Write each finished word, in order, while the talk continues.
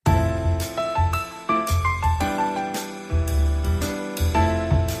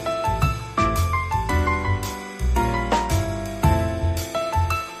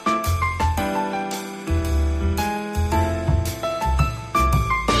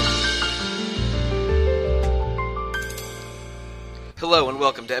Hello and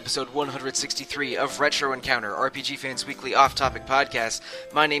welcome to episode 163 of Retro Encounter, RPG Fans Weekly Off-Topic Podcast.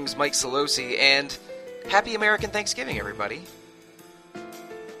 My name is Mike Solosi, and happy American Thanksgiving, everybody.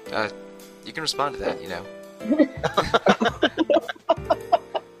 You can respond to that, you know.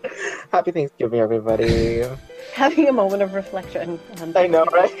 Happy Thanksgiving, everybody. Having a moment of reflection. I know,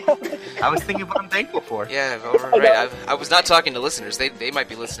 right? I was thinking what I'm thankful for. Yeah, right. I was not talking to listeners. They might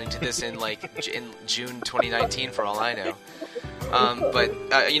be listening to this in June 2019 for all I know. But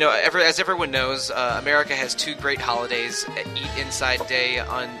as everyone knows, America has two great holidays: Eat Inside Day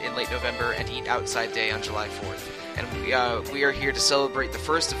in late November and Eat Outside Day on July 4th. And we are here to celebrate the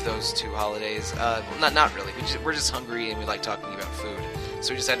first of those two holidays. Not really. We're just hungry and we like talking about food.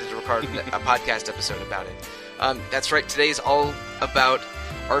 So we decided to record a podcast episode about it. That's right. Today's all about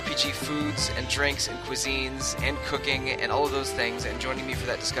RPG foods and drinks and cuisines and cooking and all of those things. And joining me for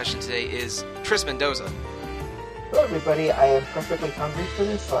that discussion today is Tris Mendoza. Hello, everybody. I am perfectly hungry for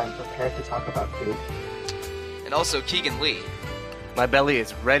this, so I'm prepared to talk about food. And also Keegan Lee. My belly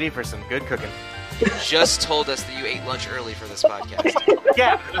is ready for some good cooking. You just told us that you ate lunch early for this podcast.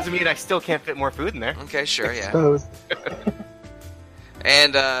 Yeah, but it doesn't mean I still can't fit more food in there. Okay, sure, yeah. Exposed.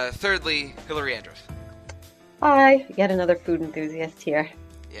 And thirdly, Hillary Andrews. Hi, yet another food enthusiast here.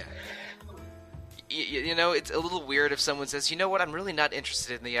 Yeah. You know, it's a little weird if someone says, you know what, I'm really not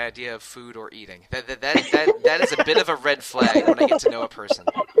interested in the idea of food or eating. That is a bit of a red flag when I get to know a person.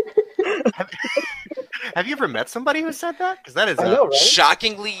 Have you ever met somebody who said that? Because that is I know, right?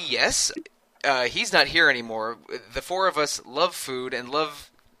 Shockingly, yes. He's not here anymore. The four of us love food and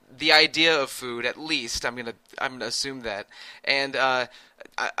love the idea of food, at least. I'm gonna assume that. And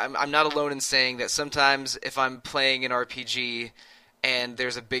I'm not alone in saying that sometimes if I'm playing an RPG and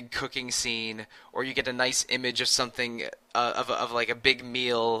there's a big cooking scene, or you get a nice image of something of like a big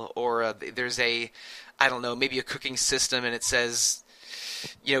meal, or there's maybe a cooking system, and it says,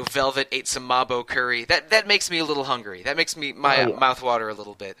 Velvet ate some Mabo curry. That makes me a little hungry. That makes my mouth water a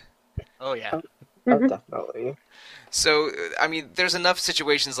little bit. Oh, yeah. Oh, definitely. So, there's enough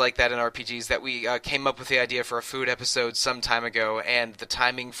situations like that in RPGs that we came up with the idea for a food episode some time ago, and the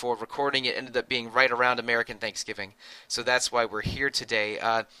timing for recording it ended up being right around American Thanksgiving. So that's why we're here today.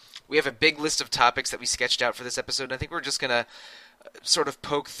 We have a big list of topics that we sketched out for this episode, and I think we're just going to sort of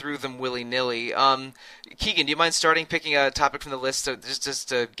poke through them willy-nilly. Keegan, do you mind picking a topic from the list just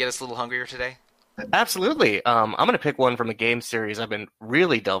to get us a little hungrier today? Absolutely. I'm going to pick one from a game series I've been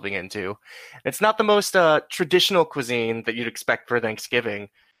really delving into. It's not the most traditional cuisine that you'd expect for Thanksgiving,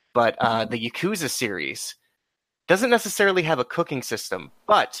 but the Yakuza series doesn't necessarily have a cooking system,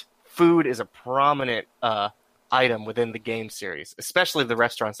 but food is a prominent item within the game series, especially the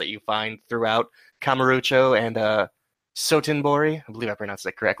restaurants that you find throughout Kamurocho and Sotenbori. I believe I pronounced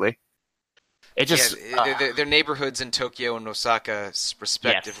that correctly. It just their neighborhoods in Tokyo and Osaka,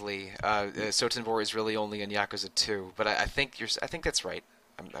 respectively. Yes. Sotenbori is really only in Yakuza 2, but I think that's right.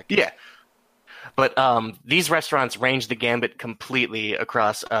 Yeah, but these restaurants range the gambit completely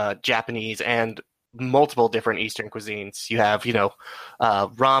across Japanese and multiple different Eastern cuisines. You have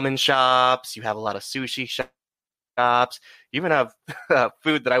ramen shops. You have a lot of sushi shops. You even have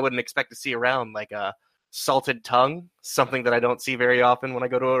food that I wouldn't expect to see around, like salted tongue, something that I don't see very often when I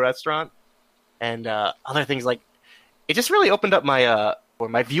go to a restaurant. And other things like it just really opened up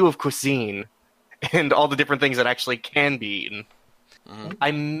my view of cuisine and all the different things that actually can be eaten. Mm-hmm. I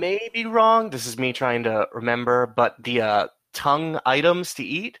may be wrong. This is me trying to remember, but the tongue items to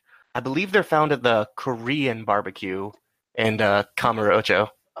eat, I believe they're found at the Korean barbecue in Kamurocho.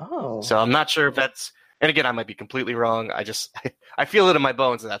 Oh. So I'm not sure if that's. And again, I might be completely wrong. I feel it in my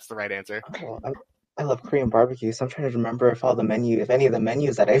bones that that's the right answer. Oh, I love Korean barbecue, so I'm trying to remember if any of the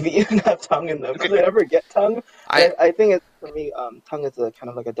menus that I've eaten have tongue in them. Because I never get tongue. I think it's, for me, tongue is kind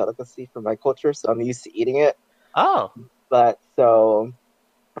of like a delicacy for my culture, so I'm used to eating it. Oh. But so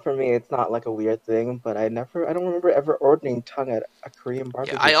for me, it's not like a weird thing. But I don't remember ever ordering tongue at a Korean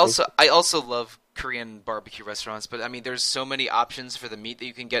barbecue. Yeah, I also love Korean barbecue restaurants, but there's so many options for the meat that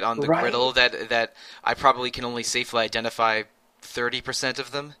you can get on the griddle that I probably can only safely identify 30%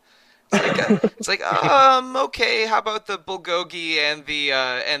 of them. It's like okay, how about the bulgogi and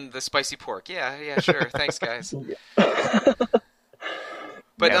the spicy pork? Yeah, sure, thanks guys.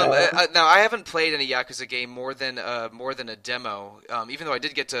 But now I haven't played any Yakuza game more than a demo. Even though I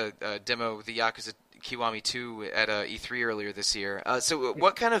did get to demo the Yakuza Kiwami 2 at E3 earlier this year. So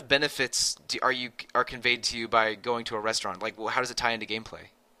what kind of benefits are conveyed to you by going to a restaurant? Like, how does it tie into gameplay?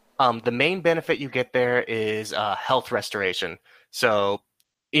 The main benefit you get there is health restoration. So,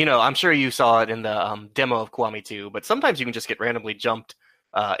 I'm sure you saw it in the demo of Kiwami 2, but sometimes you can just get randomly jumped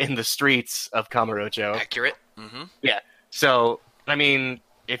in the streets of Kamurocho. Accurate. Mm-hmm. Yeah. So I mean,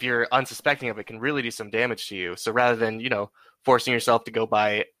 if you're unsuspecting of it, can really do some damage to you. So rather than, forcing yourself to go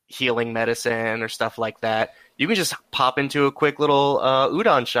buy healing medicine or stuff like that, you can just pop into a quick little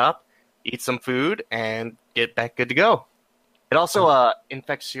udon shop, eat some food, and get back good to go. It also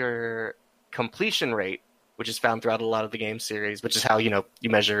infects your completion rate, which is found throughout a lot of the game series, which is how, you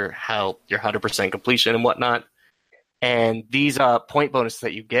measure how your 100% completion and whatnot. And these point bonuses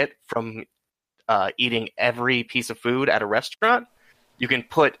that you get from eating every piece of food at a restaurant, you can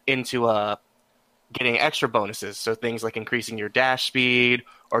put into getting extra bonuses. So things like increasing your dash speed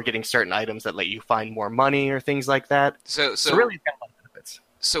or getting certain items that let you find more money or things like that. So really, it's got a lot of benefits.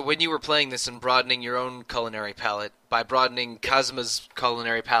 So when you were playing this and broadening your own culinary palette, by broadening Kazuma's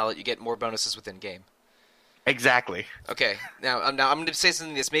culinary palette, you get more bonuses within game. Exactly. Okay. Now I'm going to say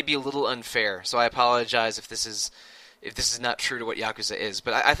something that's maybe a little unfair, so I apologize if this is not true to what Yakuza is.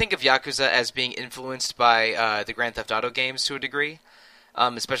 But I think of Yakuza as being influenced by the Grand Theft Auto games to a degree.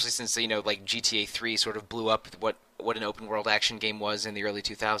 Especially since like GTA 3 sort of blew up what an open world action game was in the early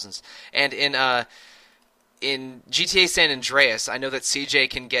 2000s, and in GTA San Andreas, I know that CJ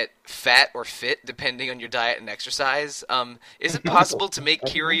can get fat or fit depending on your diet and exercise. Is it possible to make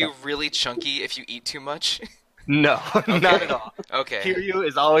Kiryu really chunky if you eat too much? No, not at all. Okay, Kiryu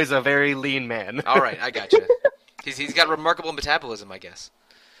is always a very lean man. All right, I gotcha. He's got remarkable metabolism, I guess.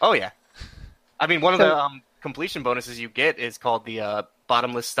 Oh yeah, I mean one of the completion bonuses you get is called the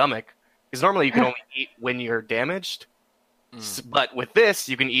bottomless stomach, because normally you can only eat when you're damaged, but with this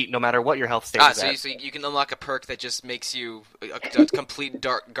you can eat no matter what your health state is at. So you can unlock a perk that just makes you a complete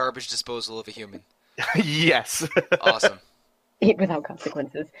garbage disposal of a human. Yes. Awesome. Eat without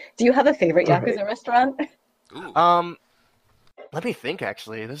consequences. Do you have a favorite Yakuza restaurant? Ooh. Let me think,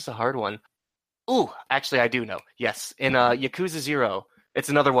 actually. This is a hard one. Ooh, actually I do know. Yes. In Yakuza 0, it's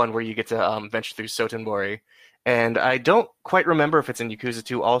another one where you get to venture through Sotenbori. And I don't quite remember if it's in Yakuza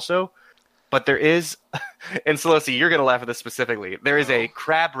 2 also, but there is, and Solosi, you're going to laugh at this specifically, there is a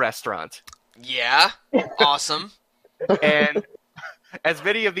crab restaurant. Yeah, awesome. And as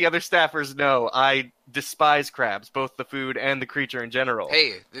many of the other staffers know, I despise crabs, both the food and the creature in general.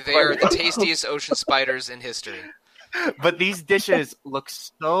 Hey, they are the tastiest ocean spiders in history. But these dishes look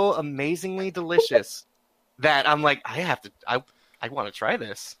so amazingly delicious that I'm like, I want to try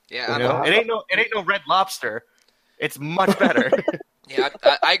this. Yeah, it ain't no Red Lobster. It's much better. Yeah,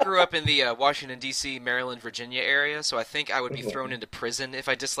 I grew up in the Washington D.C., Maryland, Virginia area, so I think I would be thrown into prison if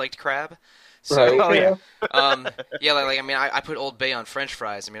I disliked crab. So, Right. I put Old Bay on French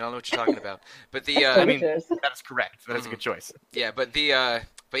fries. I don't know what you're talking about, but I mean, that is correct. That is a good choice. Yeah,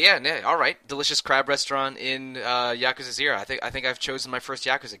 all right, delicious crab restaurant in Yakuza 0. I think I've chosen my first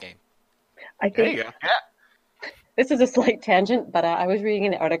Yakuza game. I There think you go. Yeah. this is a slight tangent, but I was reading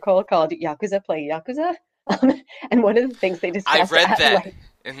an article called Yakuza Play Yakuza. And one of the things they discuss I've read that.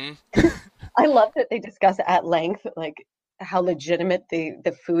 I love that they discuss at length, like, how legitimate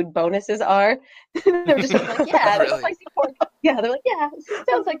the food bonuses are. They're just like, yeah, Really? the spicy pork. Yeah, they're like, yeah, it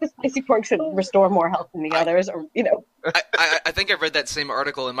sounds like the spicy pork should restore more health than the others, or I think I read that same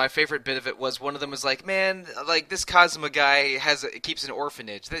article, and my favorite bit of it was one of them was like, man, like this Kazuma guy keeps an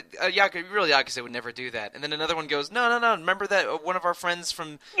orphanage. Real Yakuza would never do that. And then another one goes, no, remember that one of our friends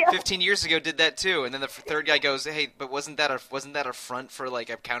from 15 years ago did that too. And then the third guy goes, hey, but wasn't that a front for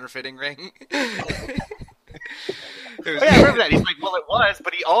like a counterfeiting ring? Yeah, I remember that. He's like, well, it was,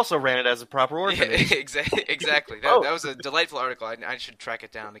 but he also ran it as a proper orphanage. Yeah, exactly. That was a delightful article. I should track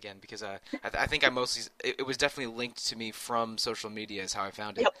it down again because I think it was definitely linked to me from social media is how I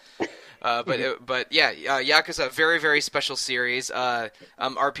found it. Yep. Yakuza, very, very special series.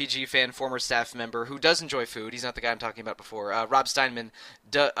 RPG fan, former staff member who does enjoy food. He's not the guy I'm talking about before. Rob Steinman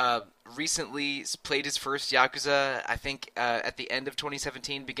recently played his first Yakuza, I think, at the end of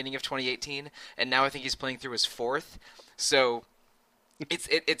 2017, beginning of 2018, and now I think he's playing through his fourth. So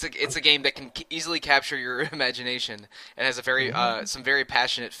it's a game that can easily capture your imagination and has a very some very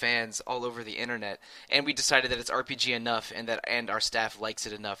passionate fans all over the internet. And we decided that it's RPG enough, and our staff likes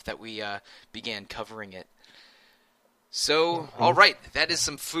it enough that we began covering it. So, all right, that is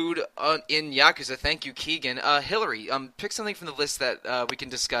some food in Yakuza. Thank you, Keegan. Hillary, pick something from the list that we can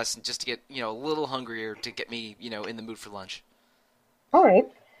discuss just to get a little hungrier to get me in the mood for lunch. All right.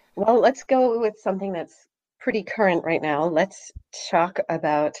 Well, let's go with something that's pretty current right now. Let's talk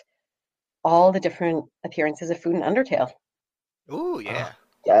about all the different appearances of food in Undertale. Ooh, yeah.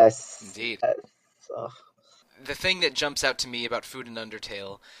 Yes. Indeed. Yes. Ugh. The thing that jumps out to me about food in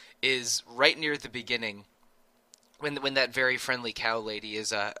Undertale is right near the beginning. When that very friendly cow lady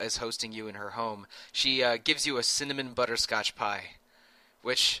is hosting you in her home, she gives you a cinnamon butterscotch pie,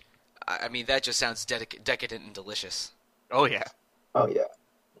 which, I mean, that just sounds decadent and delicious. Oh, yeah. Oh yeah.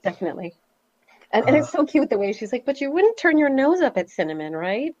 Definitely. And it's so cute the way she's like, but you wouldn't turn your nose up at cinnamon,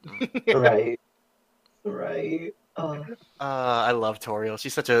 right? Right. Right. I love Toriel.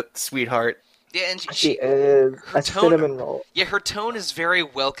 She's such a sweetheart. Yeah, and she is her a tone, cinnamon roll. Yeah, her tone is very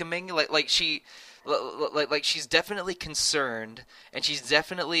welcoming. Like she's definitely concerned, and she's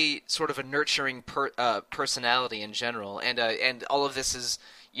definitely sort of a nurturing personality in general. And all of this is,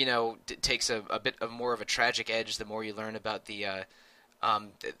 takes a bit of more of a tragic edge the more you learn about the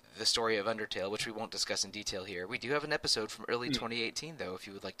story of Undertale, which we won't discuss in detail here. We do have an episode from early 2018, though, if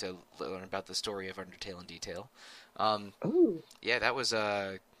you would like to learn about the story of Undertale in detail. Yeah, that was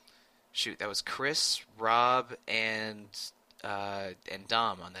that was Chris, Rob, and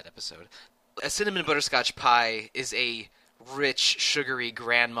Dom on that episode. A cinnamon butterscotch pie is a rich, sugary,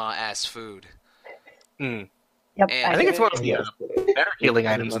 grandma-ass food. Yep, I think it's one of the better healing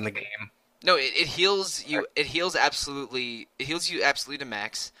items in the game. No, it heals you. It heals absolutely. It heals you absolutely to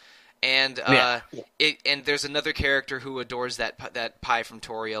max, and and there's another character who adores that pie from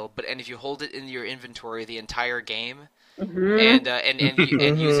Toriel. But if you hold it in your inventory the entire game, and use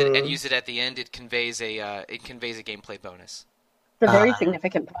it at the end, it conveys a gameplay bonus. It's a very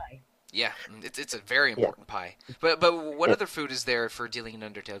significant pie. Yeah, it's a very important pie. But what other food is there for dealing in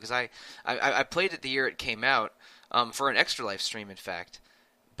Undertale? Because I played it the year it came out, for an Extra Life stream, in fact.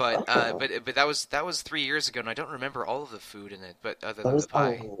 But that was 3 years ago, and I don't remember all of the food in it. But other than the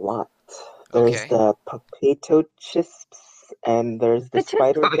pie, there's a lot. There's the potato chips, and there's the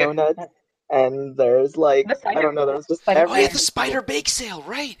spider donuts, and there's I don't know. There's just the spider bake sale,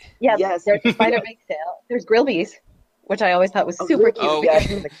 right? Yeah, yes. There's the spider bake sale. There's Grillby's, which I always thought was super cute. Oh, yes.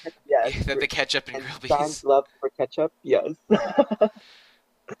 The ketchup and Grillby's. Don's love for ketchup, yes.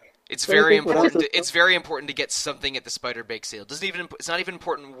 It's very important. It's very important to get something at the spider bake sale. It's not even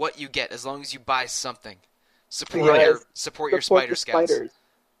important what you get, as long as you buy something. Support your spider scouts. Spiders.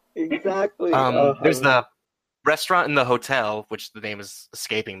 Exactly. There's the restaurant in the hotel, which the name is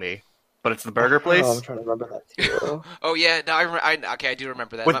escaping me, but it's the burger place. Oh, I'm trying to remember that too. Oh yeah, no, I do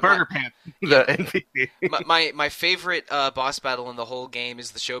remember that. With Burger Pants, the NPC. My favorite boss battle in the whole game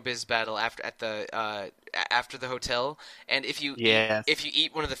is the Showbiz battle after the hotel, and if you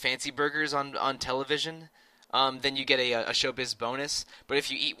eat one of the fancy burgers on television, then you get a Showbiz bonus. But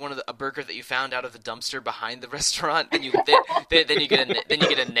if you eat a burger that you found out of the dumpster behind the restaurant, then you get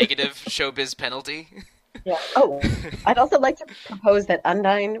a negative Showbiz penalty. Yeah. Oh, I'd also like to propose that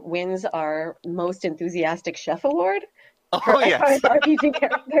Undyne wins our most enthusiastic chef award. Oh yes, RPG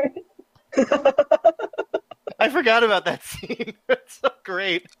character. I forgot about that scene. That's so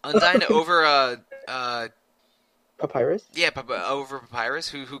great. Undyne over Papyrus? Yeah, over Papyrus,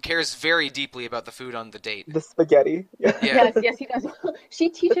 who cares very deeply about the food on the date. The spaghetti. Yeah. Yes, he does. She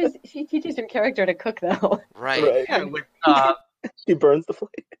teaches her character to cook, though. Right. Yeah, with, she burns the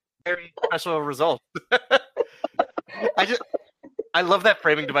plate. Very special result. I love that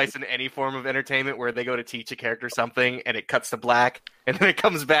framing device in any form of entertainment where they go to teach a character something and it cuts to black and then it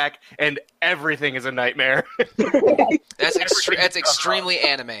comes back and everything is a nightmare. That's extremely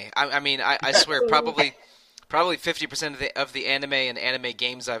anime. I swear, probably 50% of the anime and anime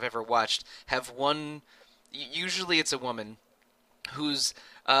games I've ever watched have one. Usually, it's a woman who's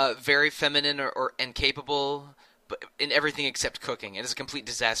very feminine and capable, but in everything except cooking, and is a complete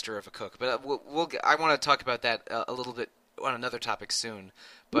disaster of a cook. But I want to talk about that a little bit on another topic soon.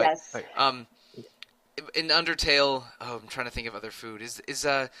 But yes. In Undertale, I'm trying to think of other food. There's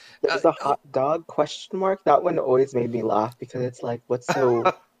a hot dog ? That one always made me laugh because it's like, what's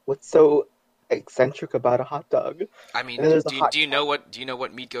so eccentric about a hot dog? I mean, do you know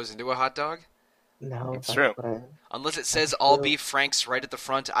what meat goes into a hot dog? No, it's true. Unless it says all beef Franks right at the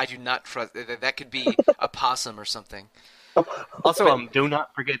front, I do not trust. That could be a possum or something. Also, do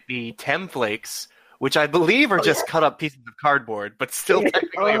not forget the Tem Flakes, which I believe are just cut up pieces of cardboard, but still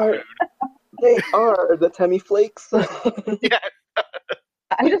technically a food. They are the Temmie Flakes. Yeah.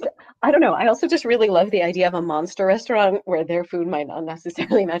 I don't know. I also just really love the idea of a monster restaurant where their food might not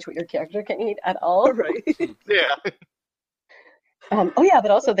necessarily match what your character can eat at all. Right. Yeah. But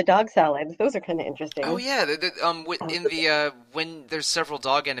also the dog salads. Those are kind of interesting. Oh yeah, when there's several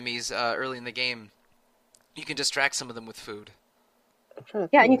dog enemies early in the game, you can distract some of them with food.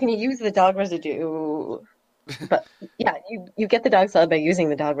 Yeah, and you can use the dog residue. But yeah, you get the dog salad by using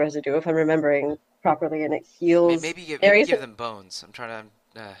the dog residue, if I'm remembering properly, and it heals. Maybe give them bones. I'm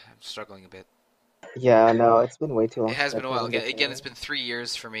struggling a bit. Yeah, no, it's been way too long. It has been a while. Again, it's been 3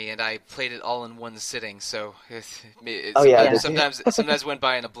 years for me, and I played it all in one sitting, so sometimes went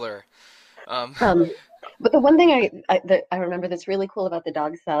by in a blur. But the one thing I remember that's really cool about the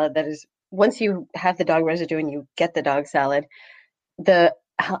dog salad, that is, once you have the dog residue and you get the dog salad, the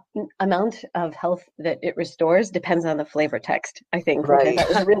amount of health that it restores depends on the flavor text, I think, which I Right. thought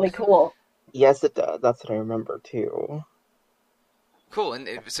was really cool. Yes, it does. That's what I remember too. Cool. And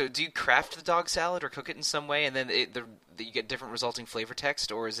so, do you craft the dog salad or cook it in some way, and then you get different resulting flavor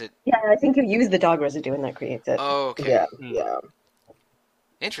text, or is it? Yeah, I think you use the dog residue and that creates it. Oh, okay. Yeah, yeah.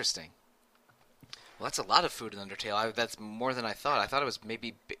 Interesting. Well, that's a lot of food in Undertale. That's more than I thought. I thought it was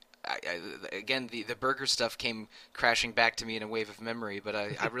maybe. Again, the burger stuff came crashing back to me in a wave of memory, but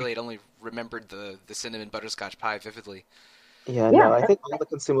I really had only remembered the cinnamon butterscotch pie vividly. Yeah, Yeah. no, I think all the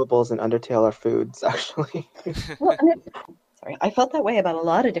consumables in Undertale are foods, actually. Well, and sorry, I felt that way about a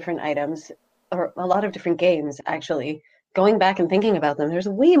lot of different items, or a lot of different games, actually. Going back and thinking about them, there's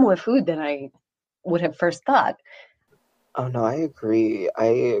way more food than I would have first thought. Oh no, I agree.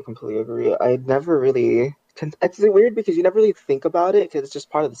 I completely agree. I never really. It's weird because you never really think about it because it's just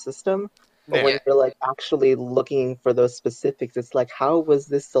part of the system. But when Yeah. you're like actually looking for those specifics, it's like, how was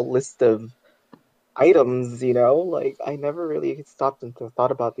this a list of items, you know? Like, I never really stopped and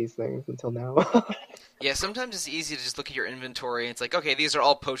thought about these things until now. Yeah, sometimes it's easy to just look at your inventory and it's like, okay, these are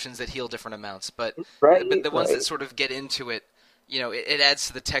all potions that heal different amounts, but Right, the ones that right. sort of get into it, it adds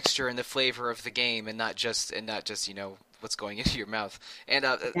to the texture and the flavor of the game, and not just what's going into your mouth. And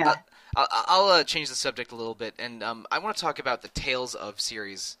Yeah. I'll change the subject a little bit, and I want to talk about the Tales of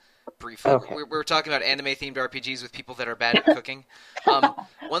series briefly. Okay. We're talking about anime-themed RPGs with people that are bad at cooking.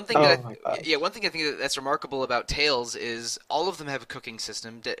 One thing that Oh my gosh. one thing I think that's remarkable about Tales is all of them have a cooking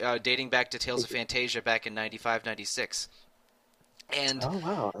system dating back to Tales of Fantasia back in 95, 96. And Oh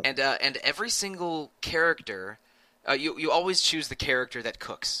wow. and every single character, you always choose the character that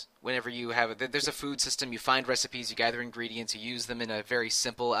cooks. Whenever you have there's a food system, you find recipes, you gather ingredients, you use them in a very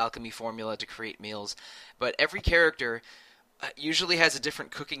simple alchemy formula to create meals. But every character usually has a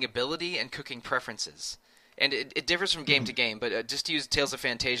different cooking ability and cooking preferences. And it differs from game to game, but just to use Tales of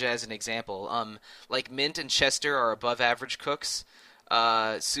Fantasia as an example, like Mint and Chester are above average cooks.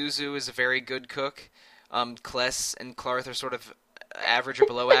 Suzu is a very good cook. Kless and Clarth are sort of average or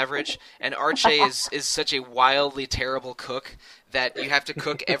below average, and Arche is such a wildly terrible cook that you have to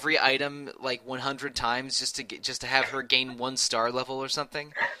cook every item like 100 times just to have her gain 1 star level or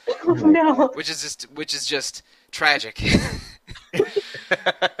something, Oh, no. which is just tragic.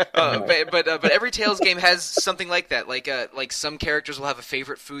 But every Tales game has something like that. Like some characters will have a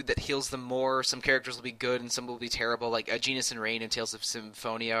favorite food that heals them more. Some characters will be good and some will be terrible. Like Genus and Rain in Tales of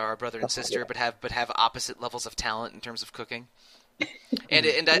Symphonia are brother and sister, but have opposite levels of talent in terms of cooking.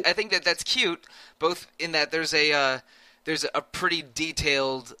 And I think that's cute, both in that there's a pretty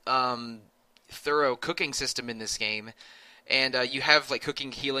detailed, thorough cooking system in this game. And you have like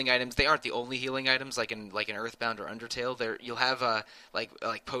cooking healing items. They aren't the only healing items, like in Earthbound or Undertale. You'll have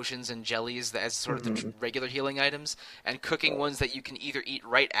like potions and jellies as sort of the regular healing items, and cooking ones that you can either eat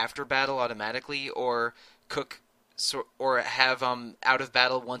right after battle automatically, or or have out of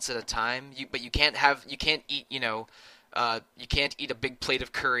battle once at a time. But you can't eat you can't eat a big plate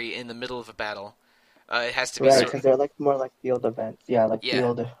of curry in the middle of a battle. It has to be Right, because they're like more like field events. Yeah, like Yeah.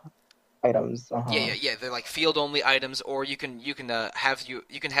 field items. Uh-huh. Yeah. They're like field only items, or you can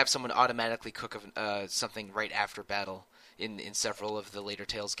have someone automatically cook something right after battle in several of the later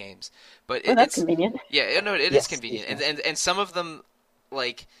Tales games. But Oh, that's it's convenient. yeah, no, it is Yes, convenient, yes. and some of them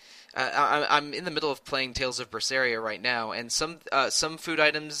like. I'm in the middle of playing Tales of Berseria right now, and some food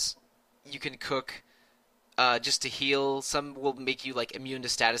items you can cook just to heal. Some will make you like immune to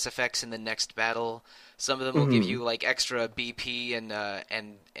status effects in the next battle. Some of them will give you like extra BP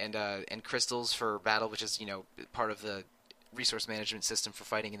and crystals for battle, which is part of the resource management system for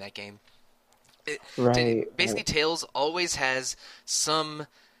fighting in that game. Right. Basically, Tales always has some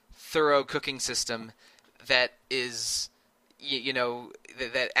thorough cooking system that is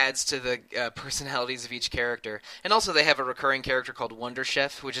that adds to the personalities of each character. And also they have a recurring character called Wonder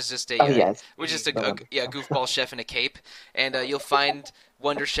Chef, which is just a Yes. goofball chef in a cape. And you'll find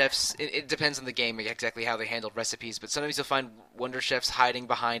Wonder Chefs, it depends on the game exactly how they handle recipes, but sometimes you'll find Wonder Chefs hiding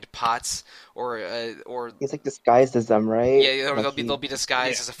behind pots or He's like disguised as them, right? yeah, or Like they'll be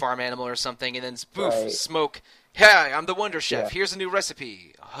disguised as a farm animal or something, and then poof, Right. smoke. Hey, I'm the Wonder Chef. Yeah. Here's a new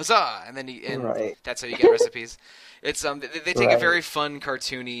recipe. Huzzah! And then Right. that's how you get recipes. It's they take a Right. very fun,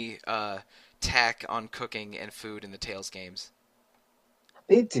 cartoony tack on cooking and food in the Tales games.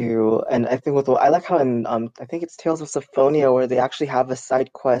 They do, and I think I like how in I think it's Tales of Symphonia where they actually have a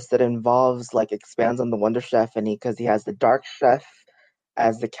side quest that involves like expands on the Wonder Chef, and because he has the Dark Chef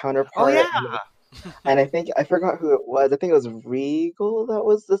as the counterpart. And I think I forgot who it was. I think it was Regal that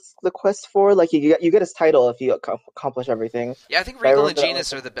was the quest for. Like you get his title if you accomplish everything. Yeah, I think But I Regal and remember that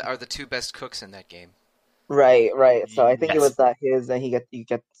Genus was- are the two best cooks in that game. Right. So I think it Yes. was that his, and you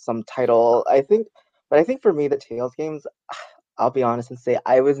get some title. But I think for me, the Tales games, I'll be honest and say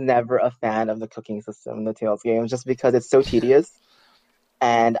I was never a fan of the cooking system in the Tales games, just because it's so tedious,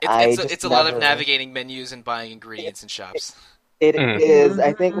 and I It's just a lot of never. navigating menus and buying ingredients in shops. It Mm. is.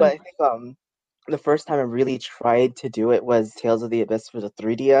 I Mhm. think the first time I really tried to do it was Tales of the Abyss for the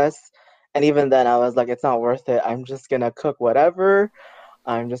 3DS, and even then I was like, it's not worth it. I'm just gonna cook whatever.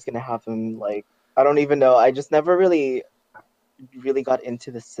 I'm just gonna have them like I don't even know. I just never really got into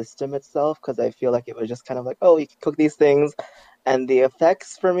the system itself because I feel like it was just kind of like, oh, you can cook these things, and the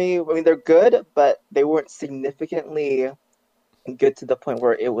effects for me, I mean, they're good, but they weren't significantly good to the point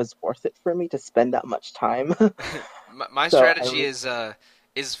where it was worth it for me to spend that much time. My So strategy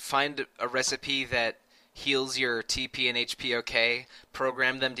is find a recipe that heals your TP and HP okay,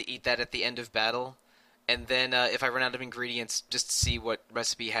 program them to eat that at the end of battle, and then if I run out of ingredients, just see what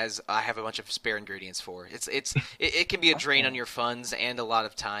recipe has I have a bunch of spare ingredients for. It can be a drain on your funds and a lot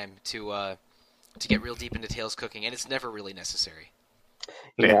of time to get real deep into Tales cooking, and it's never really necessary.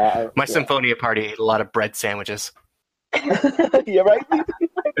 Yeah. My yeah. Symphonia party ate a lot of bread sandwiches. You're right.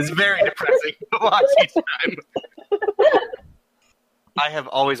 It's very depressing to watch each time. I have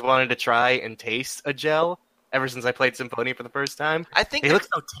always wanted to try and taste a gel ever since I played Symphonia for the first time. I think They look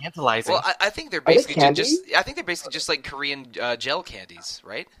so tantalizing. well, I think they're Are they basically candy? I think they're basically just like Korean gel candies,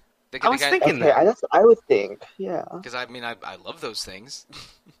 right? I was thinking Okay, that. that's what I would think. Yeah. Because I mean I love those things.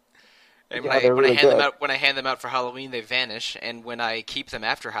 And Yeah, they're really good. when I hand them out for Halloween, they vanish, and when I keep them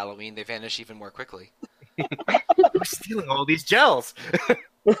after Halloween, they vanish even more quickly. Who's stealing all these gels?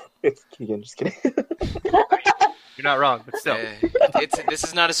 It's Keegan, just kidding. You're not wrong, but still. This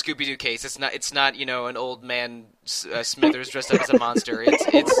is not a Scooby Doo case. It's not an old man Smithers dressed up as a monster.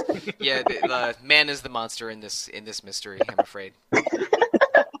 The man is the monster in this mystery. I'm afraid.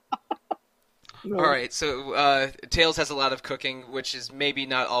 No. All right, so Tales has a lot of cooking, which is maybe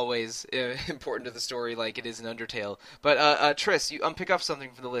not always important to the story like it is in Undertale. But Triss, you pick off something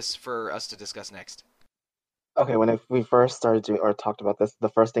from the list for us to discuss next. Okay, we first started doing or talked about this, the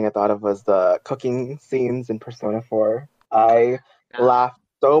first thing I thought of was the cooking scenes in Persona 4. I laughed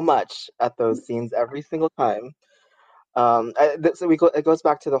so much at those scenes every single time. It goes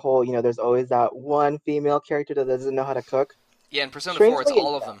back to the whole, there's always that one female character that doesn't know how to cook. Yeah, in Persona 4, it's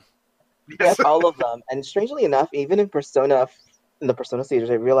all of them. Yes, all of them. And strangely enough, even in the Persona series,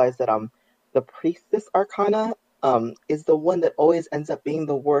 I realized that the Priestess Arcana is the one that always ends up being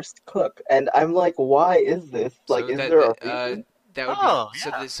the worst cook. And I'm like, why is this? Like, So is there a reason? that would Oh, be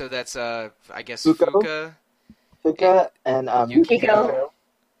yeah. so that's I guess Fuka? Fuka. And Yukiko.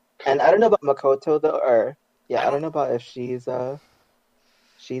 And I don't know about Makoto though, or I I don't- don't know about if she's a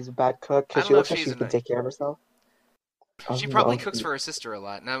bad cook I because don't she know looks if like she's she can a- take care of herself. She Oh, probably no. cooks for her sister a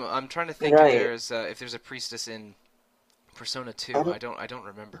lot. And I'm trying to think Right. if there's a priestess in Persona 2. I I don't- don't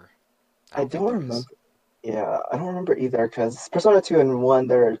remember. I think don't there is. remember. Yeah, I don't remember either because Persona 2 and 1,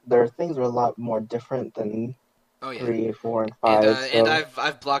 their things were a lot more different than Oh yeah. 3, 4, and And 5. and So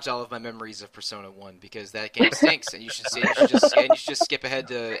I've blocked all of my memories of Persona 1 because that game stinks, and you should just skip ahead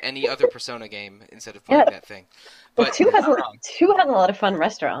to any other Persona game instead of playing Yeah. that thing. But But two has a lot of fun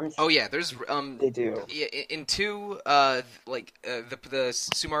restaurants. oh yeah, there's they do. in 2 the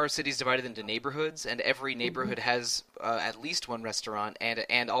Sumaru city's divided into neighborhoods, and every neighborhood has at least one restaurant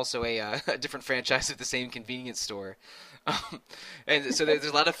and also a different franchise of the same convenience store. And so there's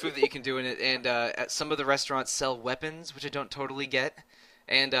a lot of food that you can do in it, and some of the restaurants sell weapons, which I don't totally get.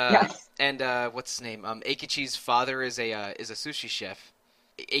 And Yes. what's his name? Eikichi's father is a sushi chef.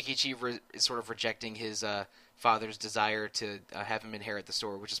 Eikichi is sort of rejecting his father's desire to have him inherit the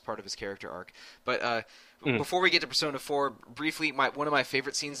store, which is part of his character arc. But before we get to Persona 4, briefly, one of my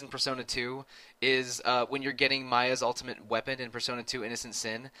favorite scenes in Persona 2 is when you're getting Maya's ultimate weapon in Persona 2 Innocent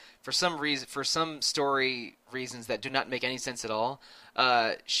Sin. For some story reasons that do not make any sense at all,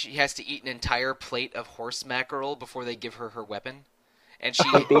 she has to eat an entire plate of horse mackerel before they give her her weapon. And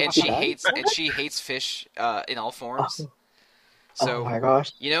she hates fish in all forms. So, oh my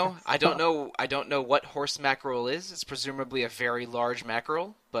gosh. I don't know what horse mackerel is. It's presumably a very large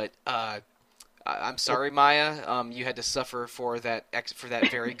mackerel, but I'm sorry, Maya. You had to suffer for that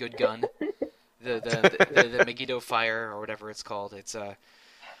very good gun, the Megiddo Fire or whatever it's called. It's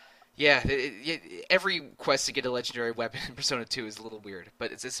every quest to get a legendary weapon in Persona 2 is a little weird,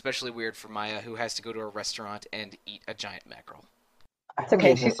 but it's especially weird for Maya, who has to go to a restaurant and eat a giant mackerel. It's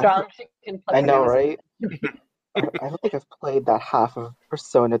okay. She's strong. She can pluck I her know, nose. right? I don't think I've played that half of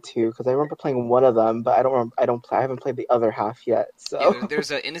Persona 2 because I remember playing one of them, but I haven't played the other half yet. So Yeah,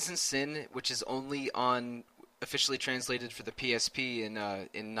 there's a Innocent Sin, which is only on officially translated for the PSP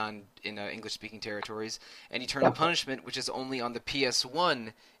in English speaking territories, and Eternal Punishment, which is only on the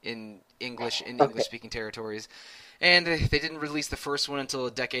PS1 in English speaking territories. And they didn't release the first one until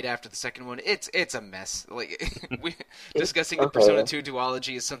a decade after the second one. It's a mess. Like discussing the Persona 2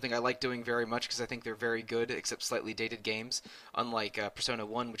 duology is something I like doing very much because I think they're very good, except slightly dated games. Unlike Persona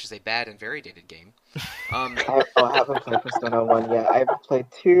 1, which is a bad and very dated game. I haven't played Persona 1 yet. I've played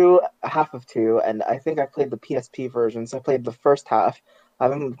half of 2, and I think I played the PSP version, so I played the first half. I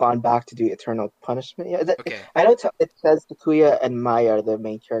haven't gone back to do Eternal Punishment yet. Okay. I know it says Takuya and Maya are the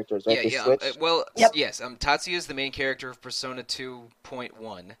main characters, right? Yeah. Yes. Tatsuya is the main character of Persona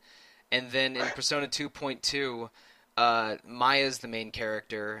 2.1, and then in Persona 2.2, Maya is the main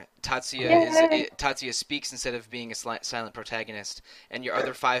character. Tatsuya speaks instead of being a silent protagonist, and your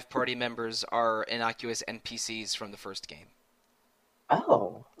other 5 party members are innocuous NPCs from the first game.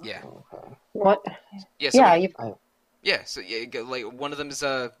 Oh. Yeah. Okay. What? Yeah. So like one of them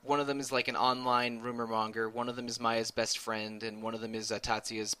is like an online rumor monger. One of them is Maya's best friend, and one of them is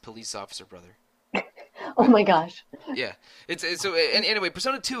Tatsuya's police officer brother. Oh my gosh. Yeah, anyway,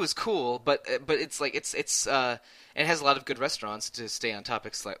 Persona 2 is cool, but it's like it has a lot of good restaurants to stay on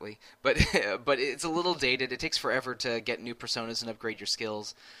topic slightly, but it's a little dated. It takes forever to get new personas and upgrade your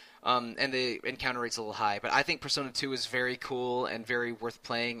skills. And the encounter rate's a little high, but I think Persona 2 is very cool and very worth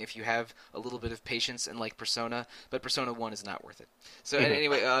playing if you have a little bit of patience and like Persona, but Persona 1 is not worth it. So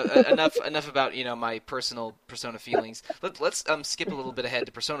anyway, enough about my personal Persona feelings. Let's skip a little bit ahead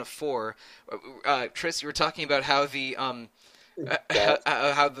to Persona 4. Tris, you were talking about how the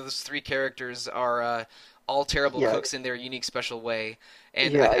how those 3 characters are all terrible cooks in their unique special way,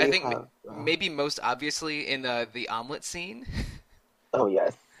 and I think maybe most obviously in the omelet scene. Oh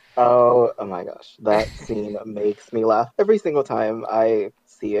yes. Oh my gosh, that scene makes me laugh every single time I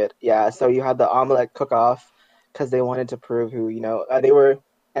see it. Yeah, so you had the omelet cook-off because they wanted to prove who they were,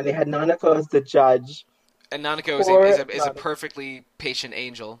 and they had Nanako as the judge. And Nanako is a perfectly patient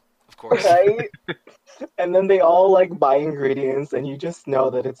angel, of course. Right? And then they all buy ingredients, and you just know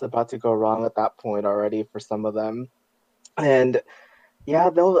that it's about to go wrong at that point already for some of them. And yeah,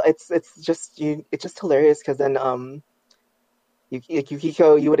 though it's just hilarious because then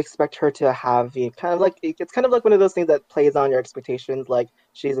Yukiko, you would expect her to have it's kind of like one of those things that plays on your expectations. Like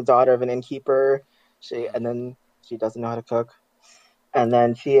she's a daughter of an innkeeper, and then she doesn't know how to cook. And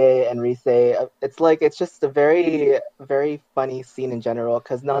then Chie and Rise, it's just a very, very funny scene in general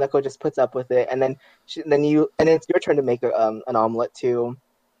because Nanako just puts up with it, and then it's your turn to make an omelet too,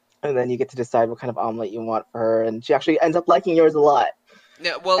 and then you get to decide what kind of omelet you want for her, and she actually ends up liking yours a lot.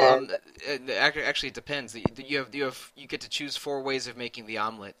 Yeah, well, actually, it depends. You get to choose 4 ways of making the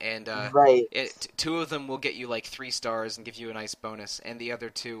omelet, and right. 2 of them will get you 3 stars and give you a nice bonus, and the other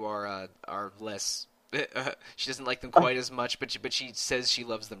 2 are less. She doesn't like them quite as much, but she says she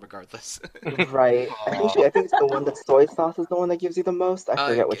loves them regardless. Right. I think it's the one that soy sauce is the one that gives you the most. I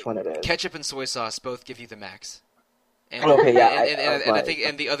forget which one it is. Ketchup and soy sauce both give you the max. And, okay, yeah. I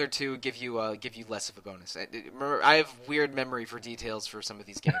think the other 2 give you less of a bonus. I have weird memory for details for some of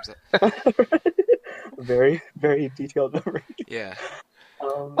these games. Very, very detailed memory. Yeah. I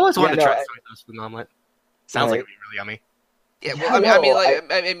always wanted to try soy sauce with an omelet. Sounds like it'd be really yummy. Yeah, well,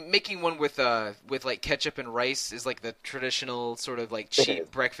 I mean, making one with ketchup and rice is the traditional sort of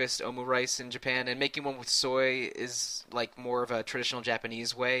cheap breakfast omu rice in Japan, and making one with soy is more of a traditional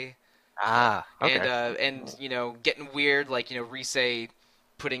Japanese way. Ah, okay. And getting weird, Rise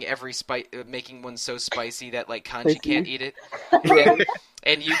putting making one so spicy that Kanji can't eat it,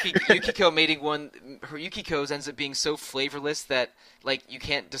 and Yukiko making one. Her Yukiko's ends up being so flavorless that you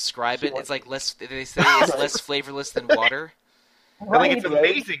can't describe it. It's less. They say it's less flavorless than water. Right. It's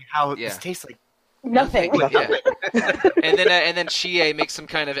amazing how this tastes like nothing. Yeah. and then Chie makes some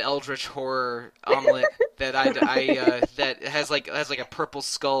kind of eldritch horror omelet that that has a purple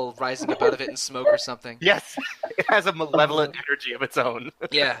skull rising up out of it in smoke or something. Yes, it has a malevolent energy of its own.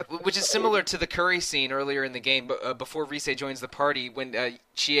 Yeah, which is similar to the curry scene earlier in the game, but before Rise joins the party, when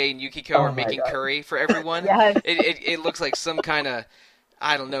Chie and Yukiko are making curry for everyone. Yes. It looks like some kind of,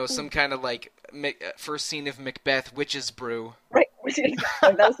 I don't know, some kind of first scene of Macbeth witch's brew. Right. I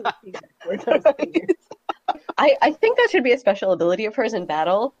think that should be a special ability of hers in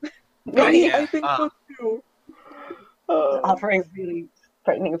battle. Yeah. I think so too. Offering really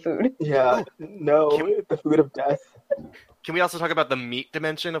frightening food. Yeah, the food of death. Can we also talk about the meat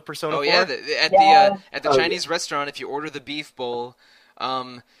dimension of Persona 4? Yeah, at the Chinese restaurant, if you order the beef bowl,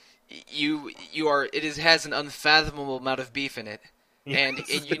 it has an unfathomable amount of beef in it. And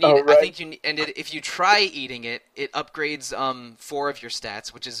Yes. you need. Oh, I right. think if you try eating it, it upgrades 4 of your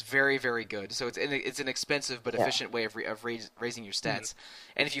stats, which is very very good. So it's an expensive but Yeah. efficient way of raising your stats.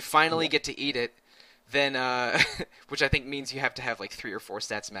 And if you finally get to eat it, then which I think means you have to have like 3 or 4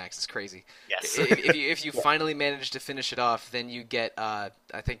 stats max. It's crazy. Yes. If you Yeah. finally manage to finish it off, then you get I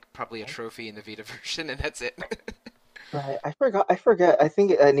think probably a trophy in the Vita version, and that's it. Right. I forgot. I forget. I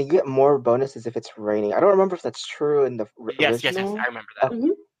think and you get more bonuses if it's raining. I don't remember if that's true in the Yes. original. I remember that.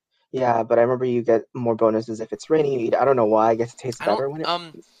 Mhm. Yeah, but I remember you get more bonuses if it's raining. You eat. I don't know why. I guess it tastes I don't better when it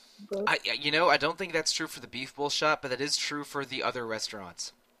rains. I don't think that's true for the Beef Bowl shop, but that is true for the other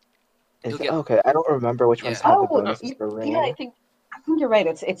restaurants. Is You'll it? get Okay, I don't remember which ones Yeah. have the Oh, bonuses for yeah, rain. I think you're right.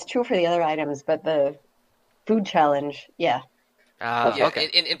 It's true for the other items, but the food challenge, yeah. Yeah, Okay.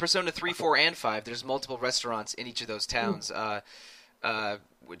 in Persona 3, 4, and 5, there's multiple restaurants in each of those towns,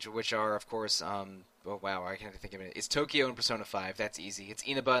 which are, of course, oh wow, I can't think of it. It's Tokyo in Persona 5, that's easy. It's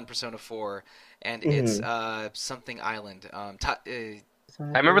Inaba in Persona 4, and it's something Island. I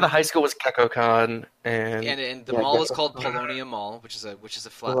remember the high school was Kekkokon, and And the Yeah, mall is Gecko called Farm. Polonia Mall, which is a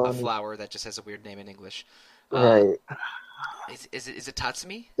Polonia. flower that just has a weird name in English. Right. Is it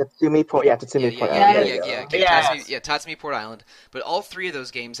Tatsumi? Tatsumi Port. Yeah, Tatsumi Port. yeah, There yeah, you go. Okay, Yes. Tatsumi Port Island. But all 3 of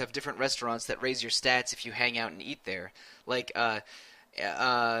those games have different restaurants that raise your stats if you hang out and eat there. Like,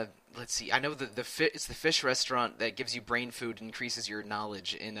 let's see. I know it's the fish restaurant that gives you brain food and increases your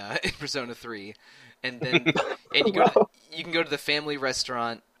knowledge in in Persona 3, and then and you can go to the family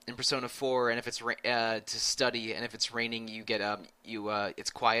restaurant in Persona 4, and if it's to study, and if it's raining, you get it's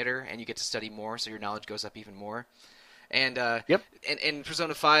quieter and you get to study more, so your knowledge goes up even more. And Yep. and in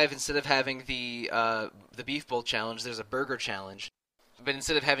Persona 5, instead of having the beef bowl challenge, there's a burger challenge. But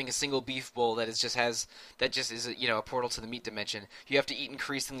instead of having a single beef bowl that just is a portal to the meat dimension, you have to eat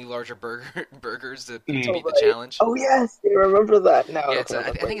increasingly larger burgers to meet the Right. challenge. Oh yes, I remember that. No, Yeah, okay,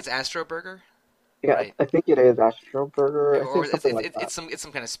 I think it's Astro Burger. yeah, right. I think it is Astro Burger. I Or think something like that. it's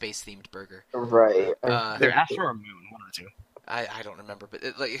some kind of space themed burger. Right. they're Astro or Moon, one of the two. I don't remember, but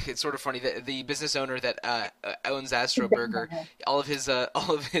it's sort of funny that the business owner that owns Astro Burger, all of his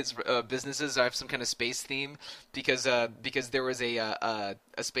businesses have some kind of space theme because there was a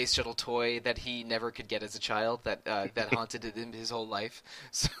space shuttle toy that he never could get as a child that haunted him his whole life.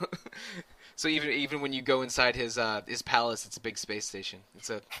 So even when you go inside his palace, it's a big space station.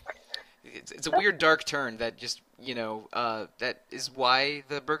 It's a weird dark turn that just that is why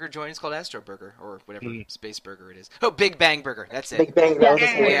the burger joint is called Astro Burger or whatever space burger it is. Oh, Big Bang Burger. That's it. Big Bang. That was the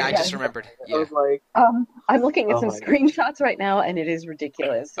Yeah, one. I just remembered. I Yeah. was like, I'm looking at Oh some my God. screenshots right now, and it is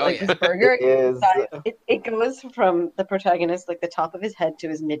ridiculous. Oh, Like yeah. this burger, it is. it goes from the protagonist, like the top of his head, to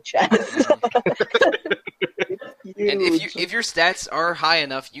his mid chest. And Huge. if your stats are high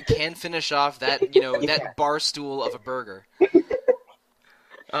enough, you can finish off that that bar stool of a burger.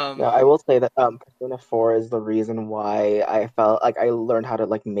 No, I will say that Persona 4 is the reason why I felt like I learned how to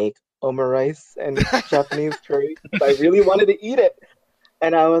like make omurice and Japanese curry. I really wanted to eat it.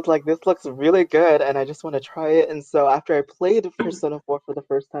 And I was like, this looks really good, and I just want to try it. And so after I played Persona 4 for the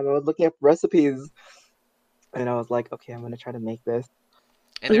first time, I was looking up recipes, and I was like, okay, I'm gonna try to make this.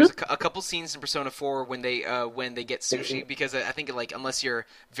 And there's a couple scenes in Persona 4 when they get sushi, because I think like unless you're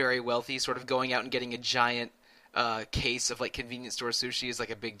very wealthy, sort of going out and getting a giant case of like convenience store sushi is like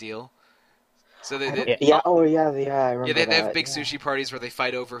a big deal. So I remember I remember they have that, big yeah. sushi parties where they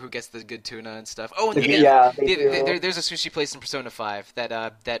fight over who gets the good tuna and stuff. Oh, and Yeah, they do. there's a sushi place in Persona 5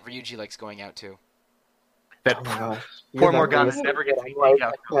 that Ryuji likes going out to. That Oh my gosh. poor You Morgana remember never this? gets I'm like,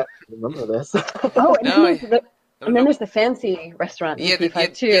 takeout. I can't remember this. Oh, and No, then there's the fancy restaurant in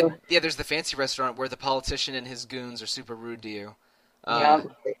P5 too. Yeah, there's the fancy restaurant where the politician and his goons are super rude to you. Yeah.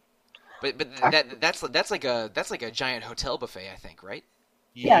 But that's like a giant hotel buffet, I think, right?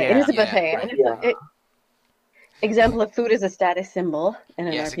 Yeah, it is a Yeah, buffet. right. And it's example of food as a status symbol in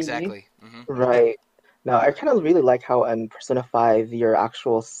an Yes, RPG. exactly. Right. No, I kind of really like how in Persona 5 your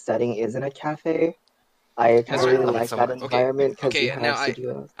actual setting is in a cafe. I kind That's of right. really I love like it so that much. environment because Okay, you have now I-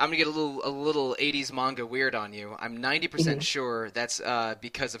 studios. I'm gonna get a little 80s manga weird on you. I'm 90% sure that's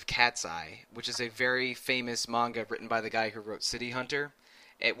because of Cat's Eye, which is a very famous manga written by the guy who wrote City Hunter,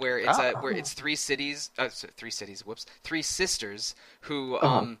 where it's three sisters who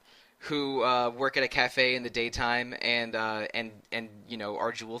work at a cafe in the daytime and are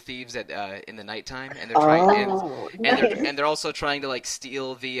jewel thieves in the nighttime, and they're trying and they're also trying to like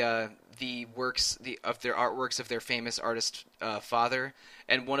steal the works of their artworks of their famous artist father,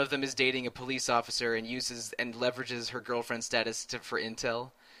 and one of them is dating a police officer and leverages her girlfriend status for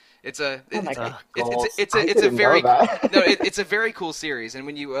intel. It's a didn't very know that. it's a very cool series, and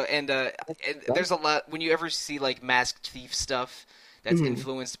when you and there's a lot when you ever see like masked thief stuff. that's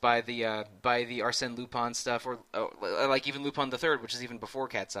influenced by the Arsène Lupin stuff, or like even Lupin the Third, which is even before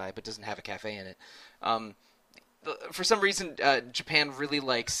Cat's Eye, but doesn't have a cafe in it. For some reason, Japan really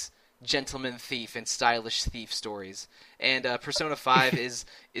likes gentleman thief and stylish thief stories, and Persona 5 is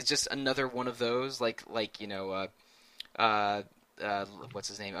just another one of those. Like what's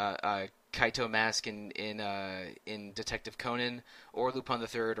his name? Kaito Mask in Detective Conan, or Lupin the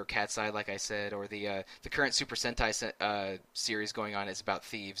Third, or Cat's Eye, like I said, or the current Super Sentai series going on is about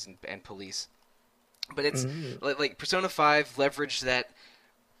thieves and police. But it's like Persona 5 leveraged that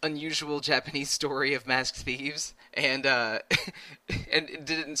unusual Japanese story of masked thieves and and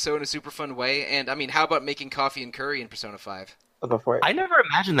did it in a super fun way. And I mean, how about making coffee and curry in Persona 5? I'll go for it. I never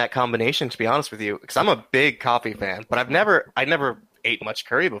imagined that combination, to be honest with you, because I'm a big coffee fan, but I never ate much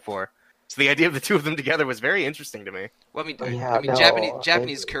curry before. So the idea of the two of them together was very interesting to me. Well,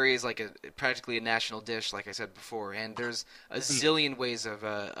 Japanese curry is like practically a national dish, like I said before, and there's a zillion ways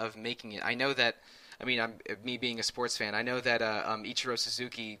of making it. I know that. I mean, me being a sports fan, I know that Ichiro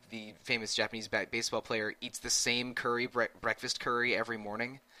Suzuki, the famous Japanese baseball player, eats the same breakfast curry every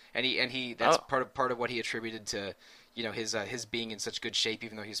morning, and that's part of what he attributed to, his being in such good shape,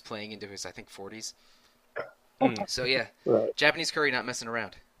 even though he was playing into his, I think, 40s. So yeah, Right. Japanese curry, not messing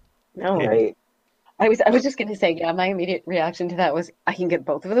around. No. Right. I was just gonna say, yeah, my immediate reaction to that was, I can get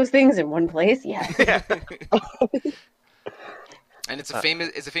both of those things in one place. Yeah. And it's a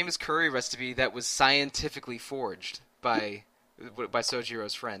famous curry recipe that was scientifically forged by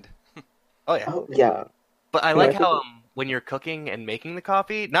Sojiro's friend. Oh yeah. Oh, yeah. But I like how when you're cooking and making the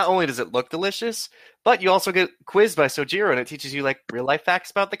coffee, not only does it look delicious, but you also get quizzed by Sojiro, and it teaches you like real life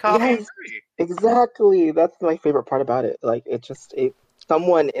facts about the coffee. Yes, exactly. That's my favorite part about it. Like,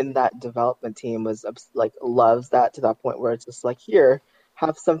 someone in that development team was like loves that to that point where it's just like, here,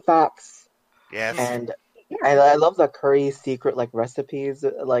 have some facts. Yes. And I love the curry secret like recipes.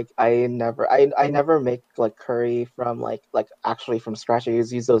 Like I never make like curry from like actually from scratch. I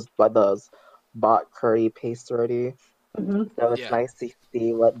use those bought curry paste already. Mm-hmm. So it's nice to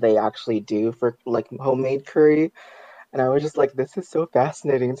see what they actually do for like homemade curry. And I was just like, this is so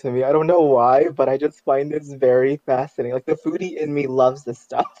fascinating to me. I don't know why, but I just find this very fascinating. Like the foodie in me loves this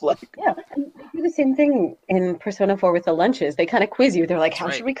stuff. Like Yeah, and they do the same thing in Persona 4 with the lunches. They kind of quiz you. They're like, how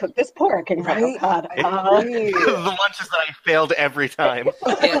should we cook this pork? And you're like, oh god. The lunches that I failed every time.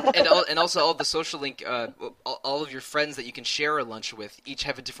 and also all the social link, all of your friends that you can share a lunch with each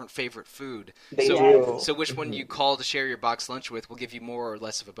have a different favorite food. They do. So which one you call to share your box lunch with will give you more or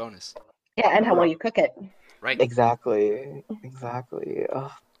less of a bonus. Yeah, and how well you cook it. Right. Exactly.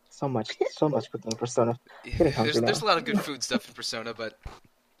 Oh, so much cooking Persona. There's a lot of good food stuff in Persona, but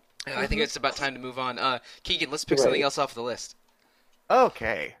I think it's about time to move on. Keegan, let's pick something else off the list.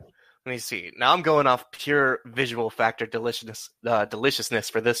 Okay. Let me see. Now I'm going off pure visual factor deliciousness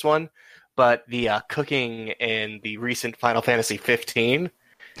for this one, but the cooking in the recent Final Fantasy 15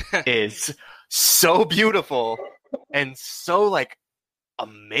 is so beautiful and so like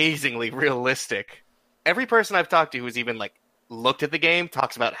amazingly realistic. Every person I've talked to who's even like looked at the game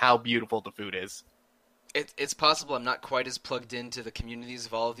talks about how beautiful the food is. It's possible I'm not quite as plugged into the communities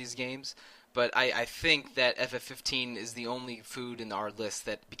of all of these games, but I think that FF15 is the only food in our list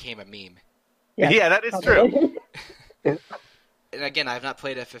that became a meme. Yeah, that is true. And again, I have not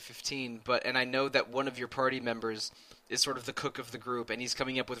played FF15, and I know that one of your party members is sort of the cook of the group, and he's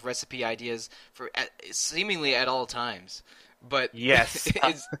coming up with recipe ideas seemingly at all times. But yes,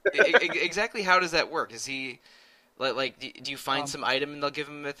 exactly how does that work? Is he like do you find some item and they'll give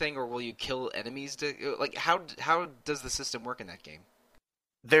him a thing, or will you kill enemies how does the system work in that game?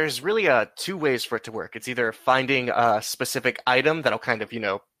 There's really two ways for it to work. It's either finding a specific item that'll kind of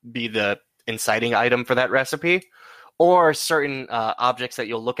be the inciting item for that recipe, or certain objects that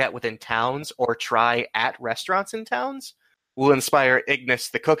you'll look at within towns or try at restaurants in towns will inspire Ignis,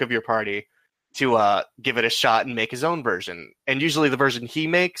 the cook of your party, to give it a shot and make his own version. And usually the version he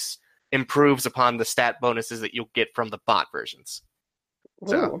makes improves upon the stat bonuses that you'll get from the bot versions.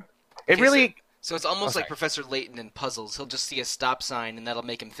 So So it's almost like Professor Layton in puzzles. He'll just see a stop sign and that'll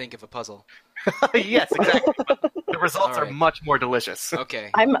make him think of a puzzle. Yes, exactly. But the results are much more delicious. Okay.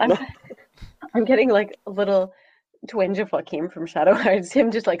 I'm getting like a little twinge of Joaquin from Shadow Hearts.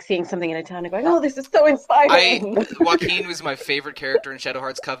 Him just like seeing something in a town and going, "Oh, this is so inspiring." Joaquin was my favorite character in Shadow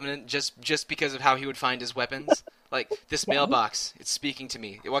Hearts Covenant, just because of how he would find his weapons. Like this mailbox, it's speaking to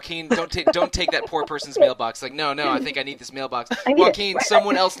me. Joaquin, don't take that poor person's mailbox. Like, no, I think I need this mailbox. Joaquin,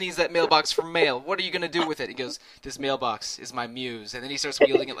 someone else needs that mailbox for mail. What are you gonna do with it? He goes, "This mailbox is my muse," and then he starts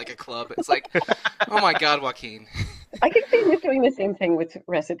wielding it like a club. It's like, oh my god, Joaquin. I can see him doing the same thing with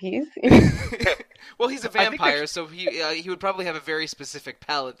recipes. Well, he's a vampire, so he would probably have a very specific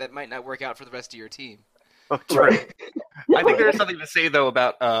palate that might not work out for the rest of your team. Oh, true. Right. I think there's something to say though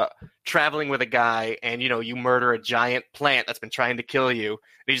about traveling with a guy, and you murder a giant plant that's been trying to kill you, and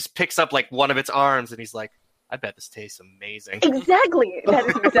he just picks up like one of its arms, and he's like, "I bet this tastes amazing." Exactly. That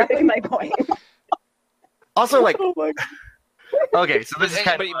is exactly my point. Also, like, Oh my God. okay, so this is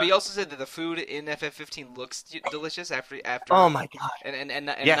kind but of. he also said that the food in FF15 looks delicious after. Oh my god! And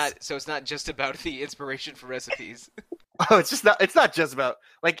Yes. not, so it's not just about the inspiration for recipes. Oh, it's not just about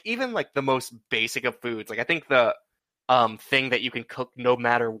like even like the most basic of foods. Like I think the thing that you can cook no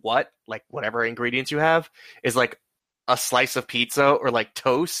matter what, like whatever ingredients you have, is like a slice of pizza or like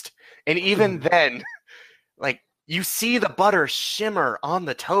toast. And even then, like you see the butter shimmer on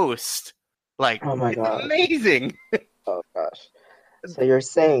the toast. Like, Oh my it's God. amazing. Oh gosh. So you're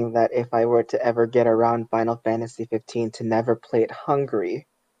saying that if I were to ever get around Final Fantasy 15 to never play it hungry,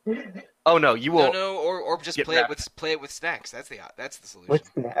 Oh no, you will. No, or just Get play wrapped. it with snacks. That's the solution. with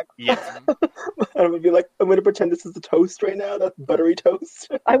snacks, Yes. I would be like, I'm gonna pretend this is the toast right now. That's buttery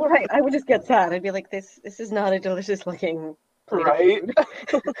toast, I would just get sad. I'd be like, this is not a delicious looking plate of right?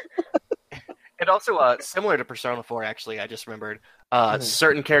 food. And also, similar to Persona 4, actually, I just remembered,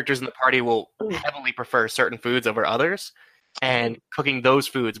 certain characters in the party will heavily prefer certain foods over others, and cooking those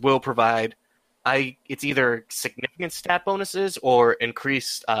foods will provide, it's either significant stat bonuses or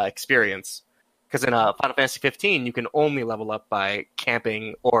increased experience. Because in Final Fantasy 15, you can only level up by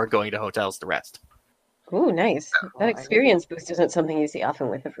camping or going to hotels to rest. Ooh, nice. That experience boost isn't something you see often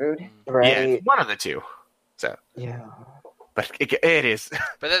with the food. Yeah, Right? it's one of the two. So, Yeah. but it is.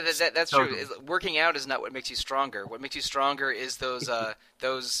 But that's So true. Working out is not what makes you stronger. What makes you stronger is those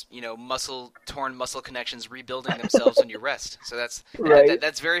torn muscle connections rebuilding themselves when you rest. So Right.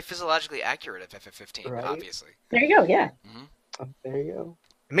 that's very physiologically accurate of FF15, Right. obviously. There you go. Yeah. There you go.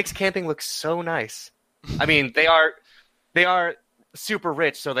 It makes camping look so nice. I mean, they are super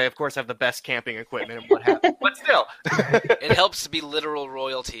rich, so they of course have the best camping equipment and what have you. But still, It helps to be literal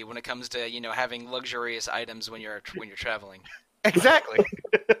royalty when it comes to having luxurious items when you're traveling. exactly.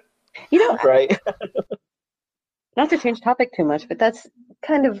 Right. Not to change topic too much, but that's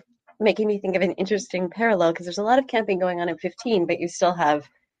kind of making me think of an interesting parallel because there's a lot of camping going on in 15, but you still have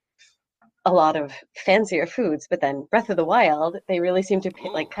a lot of fancier foods. But then Breath of the Wild, they really seem to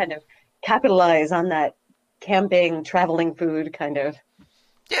kind of capitalize on that camping, traveling food kind of.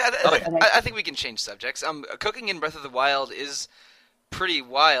 Yeah, I think we can change subjects. Cooking in Breath of the Wild is pretty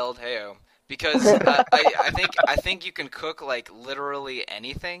wild, heyo, because I think you can cook like literally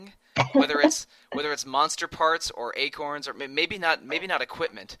anything, whether it's monster parts or acorns or maybe not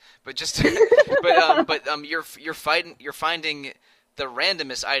equipment, but just you're finding the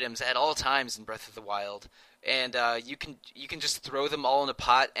randomest items at all times in Breath of the Wild. And you can just throw them all in a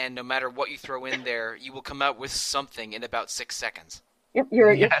pot, and no matter what you throw in there, you will come out with something in about 6 seconds. Yep,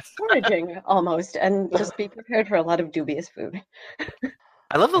 you're Yes. foraging almost, and just be prepared for a lot of dubious food.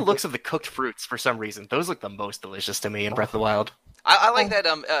 I love the looks of the cooked fruits for some reason. Those look the most delicious to me in Breath of the Wild. I like that.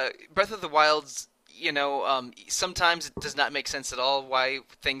 Breath of the Wild's, sometimes it does not make sense at all why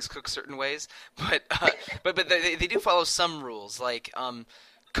things cook certain ways, but they do follow some rules, like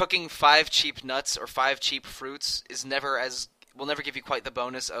cooking 5 cheap nuts or 5 cheap fruits will never give you quite the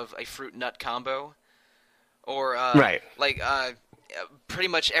bonus of a fruit nut combo, or Right. pretty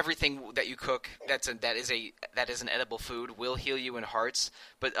much everything that you cook that is an edible food will heal you in hearts,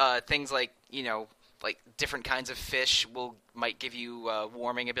 but things like different kinds of fish might give you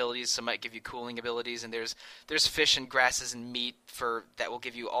warming abilities, some might give you cooling abilities, and there's fish and grasses and meat that will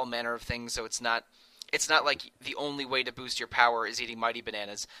give you all manner of things. So it's not like the only way to boost your power is eating mighty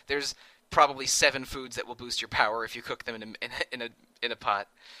bananas. There's probably 7 foods that will boost your power if you cook them in a pot.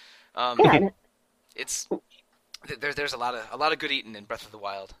 Yeah, There's a lot of good eating in Breath of the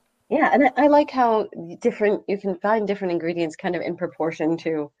Wild. yeah, and I like how you can find different ingredients kind of in proportion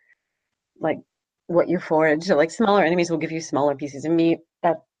to like what you forage. So like smaller enemies will give you smaller pieces of meat.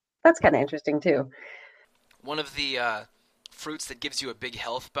 That's kind of interesting too. One of the fruits that gives you a big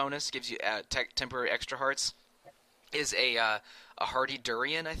health bonus, gives you temporary extra hearts, is a hardy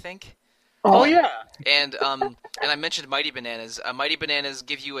durian, I think. Oh yeah. And I mentioned mighty bananas. Mighty bananas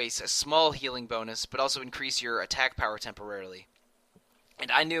give you a small healing bonus, but also increase your attack power temporarily.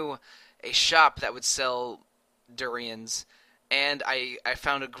 And I knew a shop that would sell durians, and I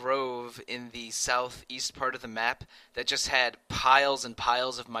found a grove in the southeast part of the map that just had piles and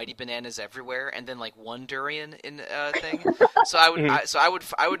piles of mighty bananas everywhere, and then like one durian in a thing. So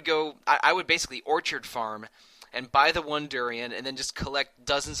I would basically orchard farm and buy the one durian, and then just collect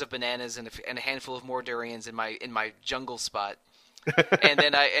dozens of bananas and a handful of more durians in my jungle spot.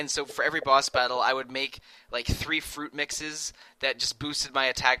 and so for every boss battle, I would make like 3 fruit mixes that just boosted my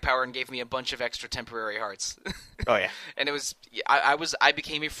attack power and gave me a bunch of extra temporary hearts. Oh yeah. And it was I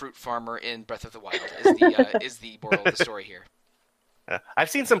became a fruit farmer in Breath of the Wild. Is the moral of the story here? I've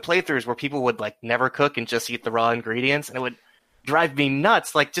seen some playthroughs where people would like never cook and just eat the raw ingredients, and it would drive me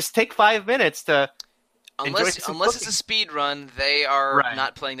nuts. Like, just take 5 minutes to unless it's a speed run, they are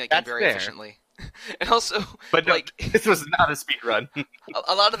not playing that game very efficiently. And also, but no, this was not a speed run.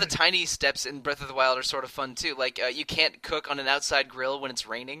 A lot of the tiny steps in Breath of the Wild are sort of fun too. Like you can't cook on an outside grill when it's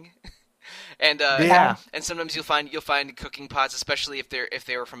raining, and and sometimes you'll find cooking pots, especially if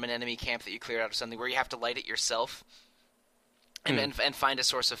they were from an enemy camp that you cleared out or something, where you have to light it yourself. And find a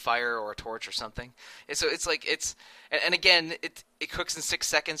source of fire or a torch or something. And so and again it cooks in 6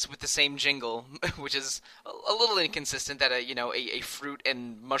 seconds with the same jingle, which is a little inconsistent. That a fruit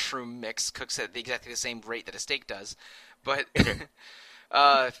and mushroom mix cooks at exactly the same rate that a steak does, but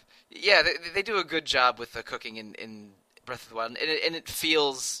they do a good job with the cooking in Breath of the Wild, and it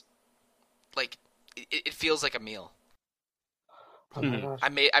feels like a meal. Oh my gosh.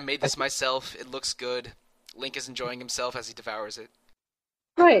 I made this myself. It looks good. Link is enjoying himself as he devours it.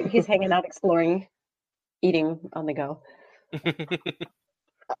 Right, he's hanging out, exploring, eating on the go.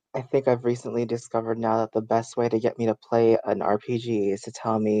 I think I've recently discovered now that the best way to get me to play an RPG is to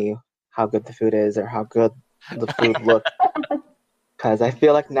tell me how good the food is or how good the food looks. Because I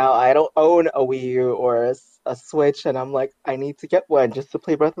feel like now I don't own a Wii U or a Switch, and I'm like, I need to get one just to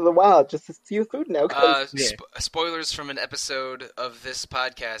play Breath of the Wild, just to see the food now. Spoilers from an episode of this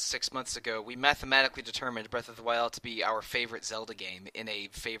podcast 6 months ago. We mathematically determined Breath of the Wild to be our favorite Zelda game in a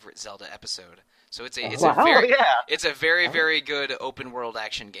favorite Zelda episode. So it's a very very good open world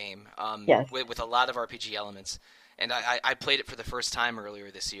action game with a lot of RPG elements. And I played it for the first time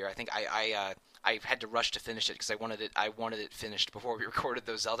earlier this year. I think I had to rush to finish it because I wanted it finished before we recorded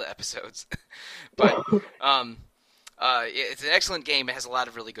those Zelda episodes. But it's an excellent game. It has a lot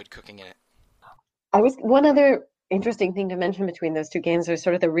of really good cooking in it. One other interesting thing to mention between those two games are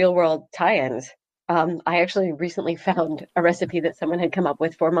sort of the real world tie-ins. I actually recently found a recipe that someone had come up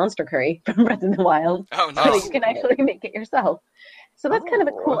with for monster curry from Breath of the Wild. Oh, nice. So that you can actually make it yourself. So that's kind of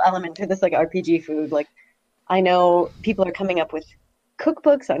a cool element to this like RPG food. Like, I know people are coming up with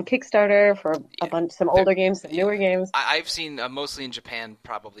cookbooks on Kickstarter for some older games, some newer games. I've seen mostly in Japan,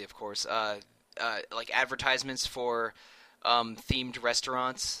 probably, of course, like advertisements for themed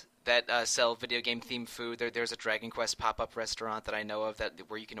restaurants that sell video game themed food. There's a Dragon Quest pop-up restaurant that I know of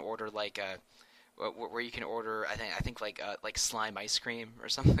where you can order I think like slime ice cream or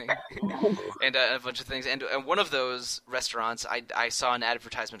something, and a bunch of things. And one of those restaurants I saw an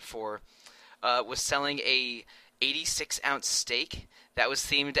advertisement for was selling a 86-ounce steak that was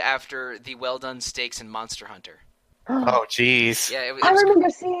themed after the well-done steaks in Monster Hunter. Oh, jeez. Yeah, I remember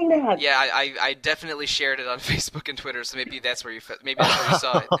seeing that. Yeah, I definitely shared it on Facebook and Twitter, so maybe that's where you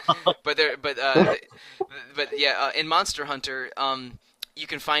saw it. But in Monster Hunter, you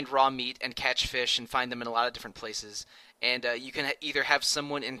can find raw meat and catch fish and find them in a lot of different places. And you can either have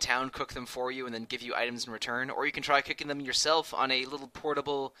someone in town cook them for you and then give you items in return, or you can try cooking them yourself on a little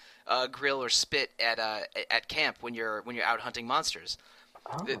portable grill or spit at camp when you're out hunting monsters.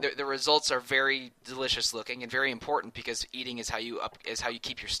 Oh. The results are very delicious looking and very important because eating is how you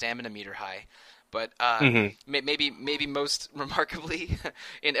keep your stamina meter high. But maybe most remarkably,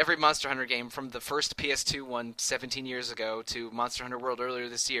 in every Monster Hunter game, from the first PS2 one 17 years ago to Monster Hunter World earlier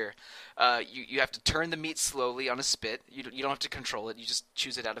this year, you have to turn the meat slowly on a spit. You don't have to control it. You just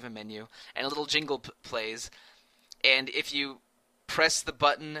choose it out of a menu, and a little jingle plays. And if you press the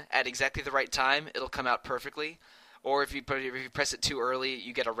button at exactly the right time, it'll come out perfectly. Or if you press it too early,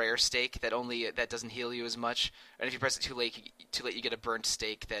 you get a rare steak that doesn't heal you as much. And if you press it too late, you get a burnt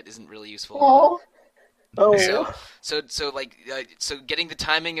steak that isn't really useful. So getting the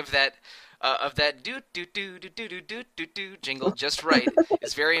timing of that do do do do do do do do do jingle just right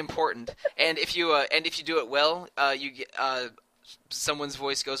is very important. And if you do it well, you get someone's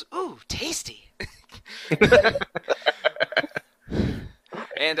voice goes, "Ooh, tasty."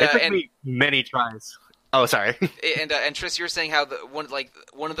 And it took me many tries. Oh, sorry. And Tris, you were saying how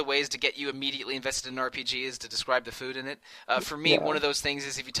one of the ways to get you immediately invested in an RPG is to describe the food in it. For me, one of those things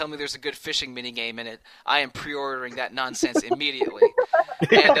is if you tell me there's a good fishing minigame in it, I am pre-ordering that nonsense immediately.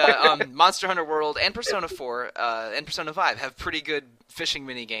 And Monster Hunter World and Persona 4 and Persona 5 have pretty good fishing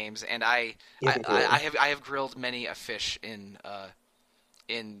minigames, and I have grilled many a fish in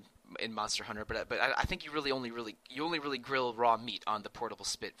Monster Hunter, but I think you only really grill raw meat on the portable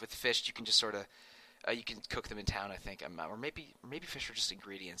spit. With fish, you can just sort of You can cook them in town, I think, or maybe fish are just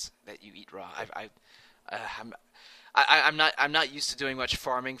ingredients that you eat raw. I'm not used to doing much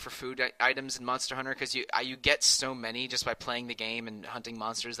farming for food items in Monster Hunter because you get so many just by playing the game and hunting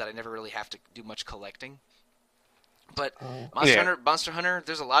monsters that I never really have to do much collecting. But Monster Hunter,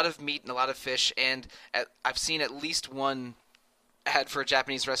 there's a lot of meat and a lot of fish, and I've seen at least one ad for a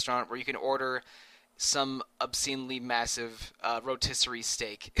Japanese restaurant where you can order some obscenely massive rotisserie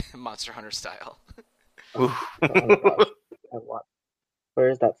steak, Monster Hunter style. Oh my gosh. Where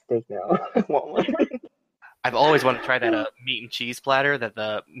is that steak now? I want one. I've always wanted to try that meat and cheese platter that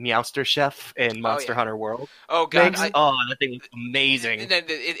the Meowster chef in Monster Hunter World makes. That thing looks amazing.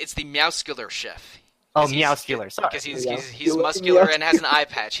 It's the Meowscular chef. Oh, Meowscular, sorry. Because he's muscular and has an eye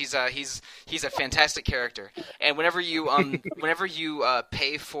patch. He's a fantastic character. And whenever you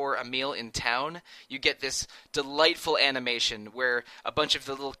pay for a meal in town, you get this delightful animation where a bunch of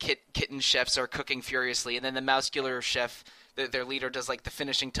the little kitten chefs are cooking furiously, and then the Meowscular chef, their leader, does like the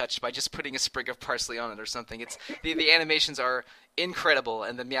finishing touch by just putting a sprig of parsley on it or something. It's the animations are incredible,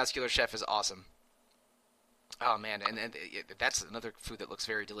 and the Meowscular chef is awesome. Oh man, and that's another food that looks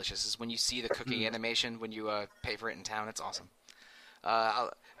very delicious. Is when you see the cooking animation when you pay for it in town. It's awesome. All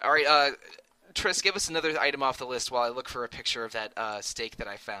right, Tris, give us another item off the list while I look for a picture of that steak that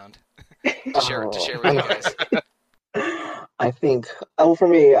I found to share with you guys. I think, for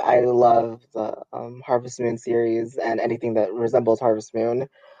me, I love the Harvest Moon series and anything that resembles Harvest Moon.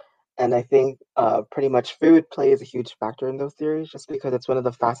 And I think pretty much food plays a huge factor in those series, just because it's one of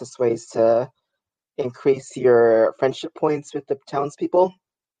the fastest ways to increase your friendship points with the townspeople.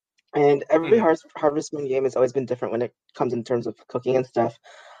 And every Harvest Moon game has always been different when it comes in terms of cooking and stuff.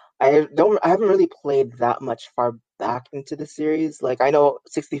 I haven't really played that much far back into the series. Like, I know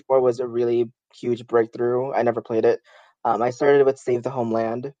 64 was a really huge breakthrough. I never played it. I started with Save the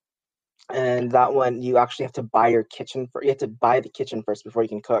Homeland, and that one you actually have to buy your kitchen you have to buy the kitchen first before you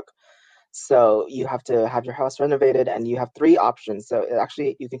can cook. So you have to have your house renovated, and you have 3 options. So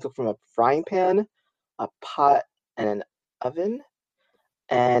actually you can cook from a frying pan, a pot, and an oven.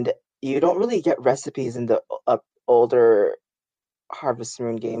 And you don't really get recipes in the older Harvest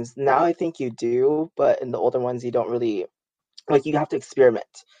Moon games. Now I think you do, but in the older ones you don't really, like, you have to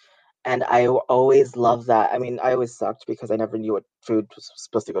experiment. And I always love that. I mean, I always sucked because I never knew what food was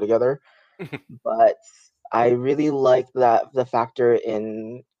supposed to go together. But I really like the factor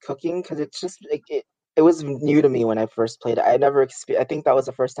in cooking, because it's just it was new to me when I first played it. I think that was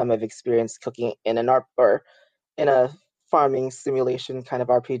the first time I've experienced cooking in in a farming simulation kind of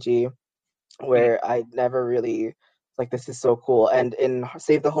RPG, where I never really, like, this is so cool. And in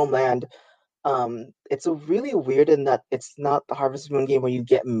Save the Homeland, it's a really weird in that it's not the Harvest Moon game where you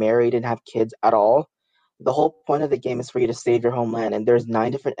get married and have kids at all. The whole point of the game is for you to save your homeland, and there's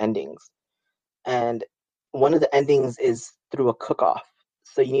 9 different endings. And one of the endings is through a cook-off.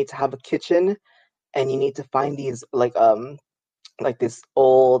 So you need to have a kitchen, and you need to find these like this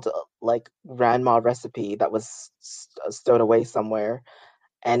old like grandma recipe that was stowed away somewhere.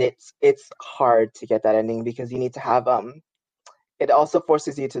 And it's hard to get that ending because you need to have it also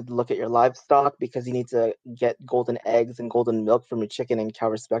forces you to look at your livestock, because you need to get golden eggs and golden milk from your chicken and cow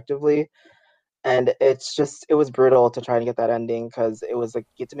respectively. And it was brutal to try and get that ending, because it was like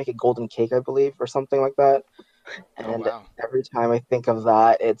you had to make a golden cake, I believe, or something like that. And every time I think of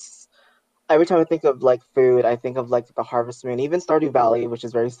that, every time I think of like food, I think of like the Harvest Moon, even Stardew Valley, which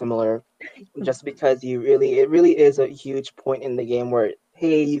is very similar, just because it really is a huge point in the game where,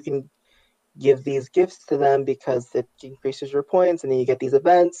 hey, you can give these gifts to them because it increases your points, and then you get these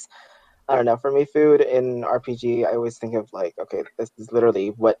events. I don't know. For me, food in RPG, I always think of like, okay, this is literally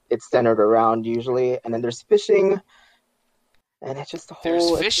what it's centered around usually. And then there's fishing, and it's just a whole.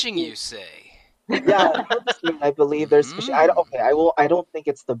 There's fishing, you say? Yeah, Harvest Moon, I believe there's fishing. I don't think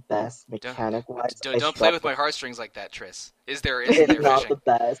it's the best mechanic wise. Don't play with my heartstrings like that, Tris. Is there it's fishing? Not the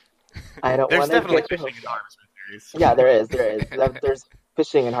best. I don't want to. There's definitely fishing in Harvest Moon series. Yeah, there is. There's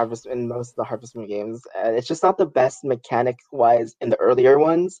fishing in most of the Harvest Moon games, and it's just not the best mechanic wise in the earlier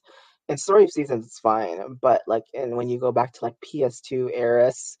ones. In Story of Seasons, it's fine, but like, and when you go back to like PS2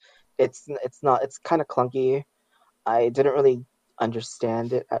 eras, it's kind of clunky. I didn't really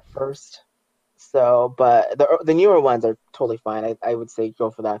understand it at first. So, but the newer ones are totally fine. I would say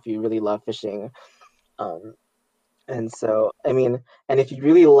go for that if you really love fishing. And so, I mean, and if you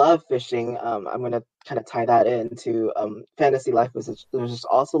really love fishing, I'm going to kind of tie that into Fantasy Life, which is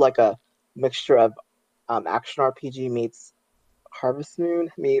also like a mixture of action RPG meets Harvest Moon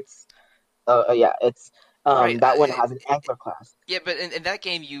meets... it's... Right. That one has an angler class. Yeah, but in that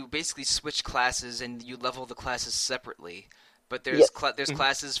game, you basically switch classes and you level the classes separately. But there's there's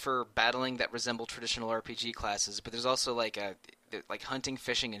classes for battling that resemble traditional RPG classes, but there's also like hunting,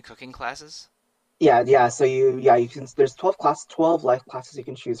 fishing, and cooking classes. Yeah. So you can. There's 12 life classes you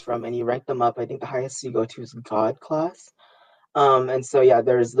can choose from, and you rank them up. I think the highest you go to is God class. And so yeah,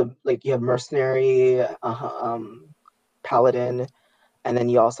 there's you have mercenary, paladin, and then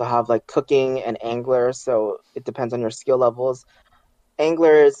you also have like cooking and angler. So it depends on your skill levels.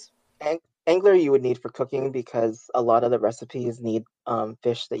 Anglers, angler you would need for cooking because a lot of the recipes need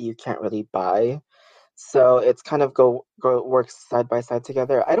fish that you can't really buy. So it's kind of go works side by side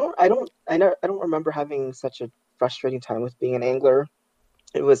together. I don't remember having such a frustrating time with being an angler.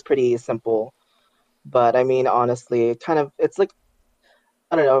 It was pretty simple. But I mean, honestly, it's like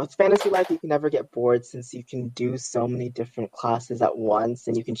I don't know, it's fantasy life. You can never get bored since you can do so many different classes at once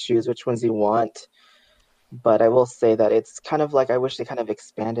and you can choose which ones you want. But I will say that it's kind of like I wish they kind of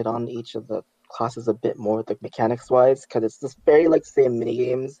expanded on each of the classes a bit more, like mechanics wise, because it's just very like same mini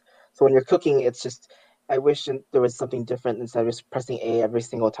games. So when you're cooking, it's just I wish there was something different instead of just pressing A every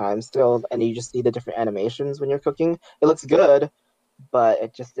single time still, and you just see the different animations when you're cooking. It looks good, but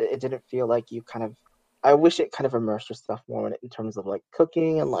it didn't feel like you kind of. I wish it kind of immersed yourself more in terms of like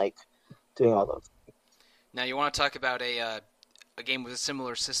cooking and like doing all those. Now you want to talk about a game with a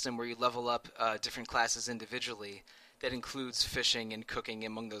similar system where you level up different classes individually that includes fishing and cooking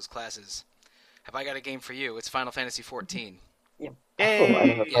among those classes. Have I got a game for you? It's Final Fantasy XIV. Yeah.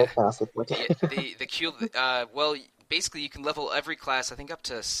 Well, basically you can level every class. I think up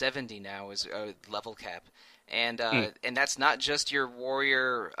to 70 now is a level cap, and that's not just your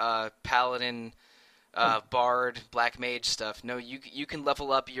warrior, paladin, bard, black mage stuff. No, you can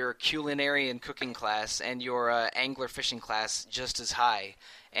level up your culinary and cooking class and your angler fishing class just as high,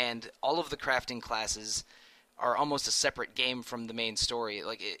 and all of the crafting classes are almost a separate game from the main story.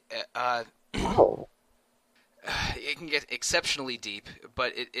 Like it can get exceptionally deep,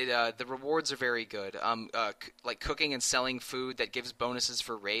 but the rewards are very good. Like cooking and selling food that gives bonuses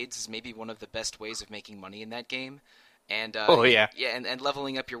for raids is maybe one of the best ways of making money in that game. And and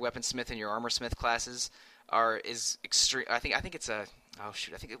leveling up your weaponsmith and your armorsmith classes is extreme. I think it's a I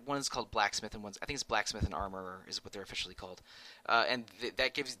think one is called blacksmith and I think it's blacksmith and armorer is what they're officially called. And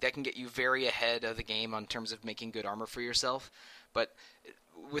that can get you very ahead of the game on terms of making good armor for yourself. But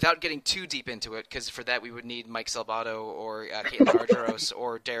without getting too deep into it, because for that we would need Mike Salvato or Caitlin Argyros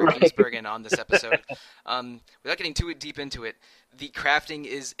or Derek Ginsbergen on this episode. Without getting too deep into it, the crafting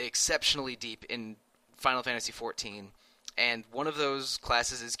is exceptionally deep in Final Fantasy XIV, and one of those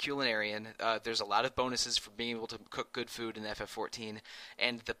classes is Culinarian. There's a lot of bonuses for being able to cook good food in FF14,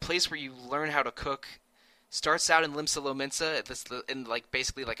 and the place where you learn how to cook starts out in Limsa Lominsa, in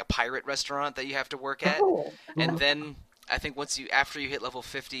basically like a pirate restaurant that you have to work at, and then I think after you hit level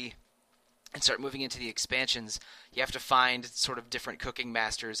 50 and start moving into the expansions, you have to find sort of different cooking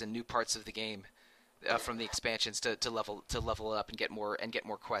masters in new parts of the game. From the expansions to level it up and get more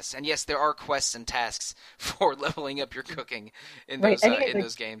quests. And yes, there are quests and tasks for leveling up your cooking in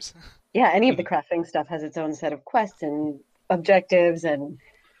those games. Yeah, any of the crafting stuff has its own set of quests and objectives. And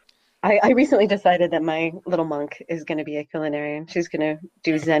I recently decided that my little monk is going to be a culinarian. She's going to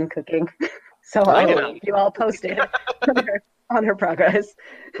do Zen cooking. So I will keep you all posted on her progress.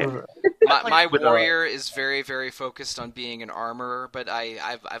 My warrior is very, very focused on being an armorer, but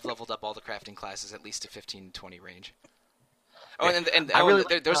I've leveled up all the crafting classes at least to 15-20 range. Oh,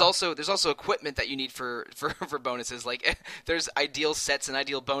 there's also equipment that you need for bonuses. Like there's ideal sets and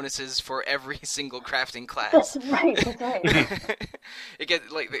ideal bonuses for every single crafting class. That's right. It gets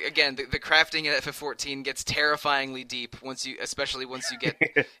the crafting in FF14 gets terrifyingly deep especially once you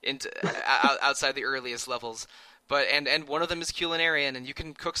get into outside the earliest levels. But and one of them is Culinarian, and you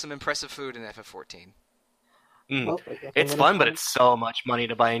can cook some impressive food in FF14. It's fun, but it's so much money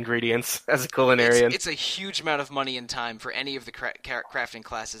to buy ingredients as a culinarian. It's a huge amount of money and time for any of the crafting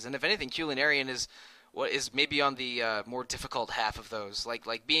classes, and if anything, Culinarian is what is maybe on the more difficult half of those.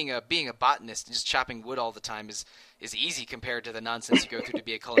 Like being a botanist and just chopping wood all the time is easy compared to the nonsense you go through to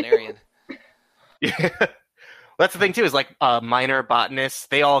be a culinarian. Yeah, that's the thing too. Is like minor botanists,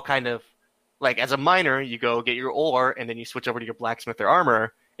 they all kind of like as a miner, you go get your ore, and then you switch over to your blacksmith or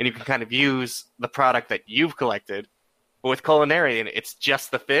armor. And you can kind of use the product that you've collected. But with Culinarian, it's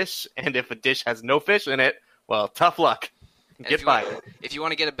just the fish, and if a dish has no fish in it, well, tough luck. Get by it. If you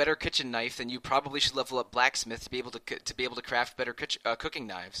want to get a better kitchen knife, then you probably should level up blacksmith to be able to craft better cooking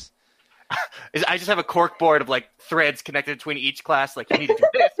knives. I just have a cork board of like threads connected between each class. Like you need to do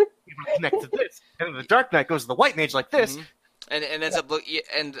this, you need to connect to this, and then the Dark Knight goes to the White Mage like this. Mm-hmm. And ends up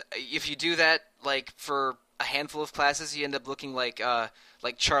and if you do that like for a handful of classes, you end up looking like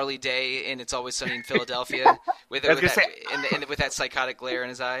Charlie Day in It's Always Sunny in Philadelphia with that psychotic glare in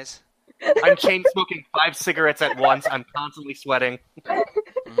his eyes. I'm chain smoking 5 cigarettes at once. I'm constantly sweating.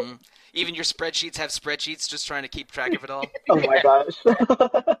 Mm-hmm. Even your spreadsheets have spreadsheets, just trying to keep track of it all. Oh my gosh.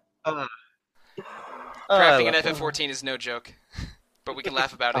 Crafting an FF14 is no joke, but we can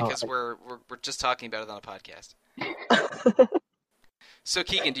laugh about it because we're just talking about it on a podcast. So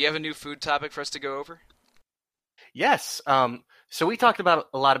Keegan, do you have a new food topic for us to go over? Yes. So we talked a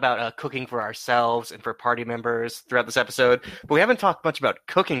lot about cooking for ourselves and for party members throughout this episode, but we haven't talked much about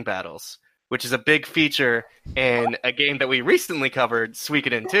cooking battles, which is a big feature in a game that we recently covered,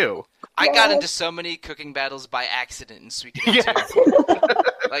 Suikoden 2. I got into so many cooking battles by accident in Suikoden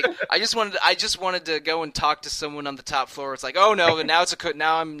 2. Like I just wanted to go and talk to someone on the top floor. It's like, oh no, now it's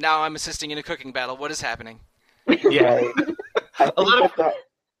now I'm assisting in a cooking battle. What is happening? Yeah.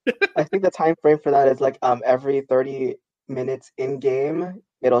 I think the time frame for that is like every 30 minutes in game,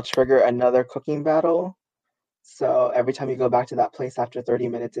 it'll trigger another cooking battle. So every time you go back to that place after 30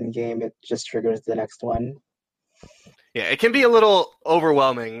 minutes in game, it just triggers the next one. Yeah, it can be a little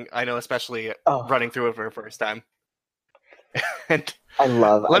overwhelming, I know, especially running through it for the first time. And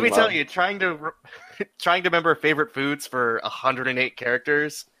let me tell you, trying to remember favorite foods for 108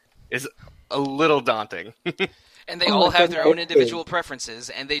 characters is a little daunting. And they all have their own individual preferences,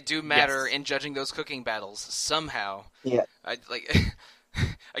 and they do matter in judging those cooking battles somehow. Yeah.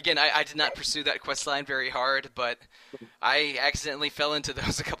 Again, I did not pursue that quest line very hard, but I accidentally fell into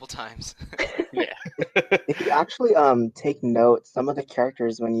those a couple times. Yeah. If you actually take note, some of the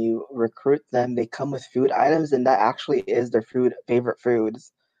characters, when you recruit them, they come with food items, and that actually is their favorite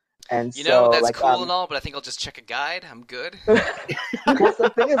foods. And that's like, cool and all, but I think I'll just check a guide. I'm good. Because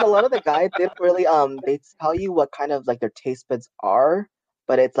the thing is, a lot of the guides didn't really they tell you what kind of like their taste buds are,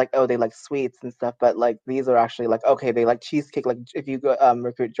 but it's like, oh, they like sweets and stuff. But like these are actually like, okay, they like cheesecake. Like if you go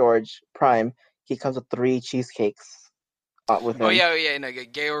recruit George Prime, he comes with 3 cheesecakes with him. Oh yeah. No,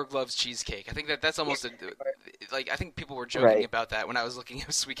 Georg loves cheesecake. I think that's almost I think people were joking about that when I was looking at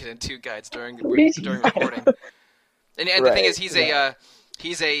Suikoden 2 guides during recording. And the thing is,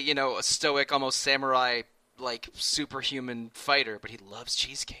 he's a stoic, almost samurai, like superhuman fighter, but he loves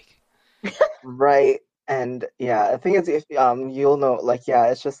cheesecake. Right. And yeah, the thing is, if you'll know, like, yeah,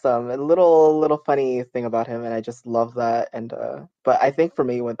 it's just a little funny thing about him, and I just love that. And but I think for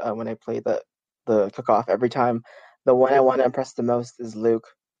me, when I play the cook-off, every time the one I want to impress the most is Luke,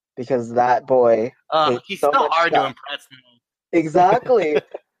 because that boy he's so hard to impress. Exactly.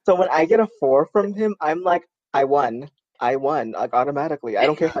 So when I get a 4 from him, I'm like, I won, like automatically. I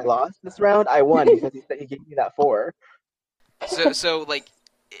don't care if I lost this round, I won because he gave me that 4. So like,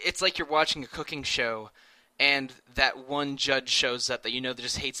 it's like you're watching a cooking show, and that one judge shows up that that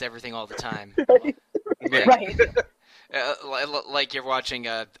just hates everything all the time. Right. Like you're watching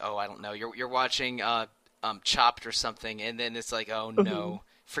I don't know, you're watching Chopped or something, and then it's like, oh no,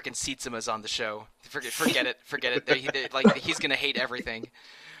 freaking Seetsuma's on the show. Forget it. Like he's gonna hate everything.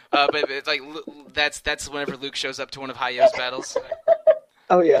 But it's like that's whenever Luke shows up to one of Hayo's battles.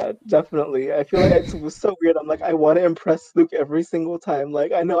 Oh yeah, definitely. I feel like it was so weird. I'm like, I want to impress Luke every single time.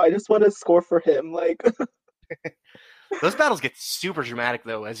 Like, I know, I just want to score for him. Like, those battles get super dramatic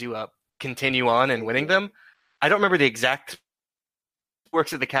though as you continue on and winning them. I don't remember the exact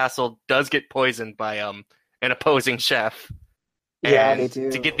works at the castle. Does get poisoned by an opposing chef. Yeah, and they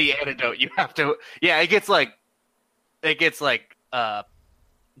do. To get the antidote, you have to. Yeah, it gets like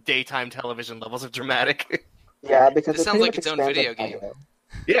daytime television levels of dramatic. Yeah, because it sounds like its own video game.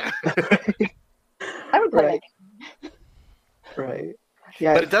 Yeah. I would play it. Right.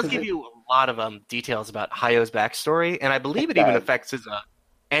 Yeah, but it does give you a lot of details about Hayo's backstory, and I believe it even affects his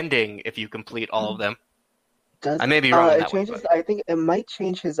ending if you complete all of them. I may be wrong on that changes, one. I think it might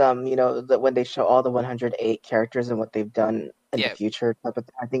change his when they show all the 108 characters and what they've done in the future. But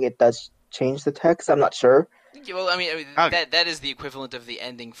I think it does change the text. I'm not sure. Well, I mean that is the equivalent of the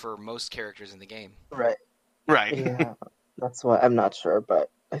ending for most characters in the game. Right. Yeah, that's what I'm not sure, but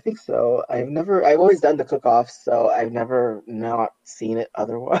I think so. I've always done the cook-offs, so I've never not seen it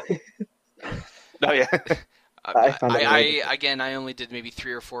otherwise. Oh yeah. I only did maybe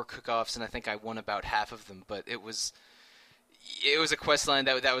 3 or 4 cook-offs, and I think I won about half of them. But it was a quest line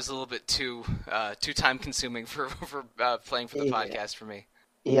that was a little bit too time-consuming for playing for the podcast for me.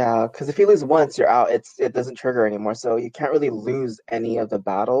 Yeah, because if you lose once, you're out. It doesn't trigger anymore, so you can't really lose any of the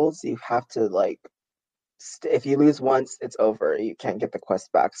battles. You have to if you lose once, it's over. You can't get the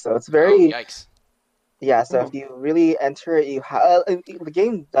quest back. So it's very yikes. Yeah, so if you really enter it, the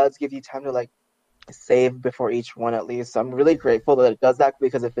game does give you time to save before each one at least. So I'm really grateful that it does that,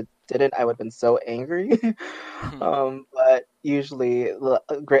 because if it didn't, I would have been so angry. But usually,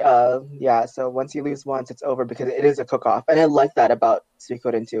 great. Yeah. So once you lose once, it's over, because it is a cook-off, and I like that about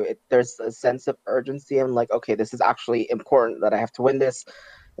Suikoden too. There's a sense of urgency, and like, okay, this is actually important that I have to win this,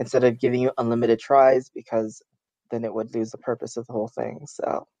 instead of giving you unlimited tries, because then it would lose the purpose of the whole thing.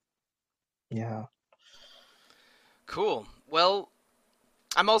 So, yeah. Cool. Well,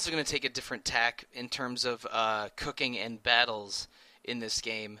 I'm also going to take a different tack in terms of cooking and battles in this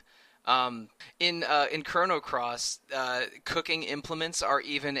game. In Chrono Cross, cooking implements are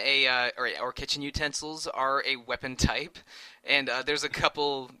even or kitchen utensils are a weapon type, and there's a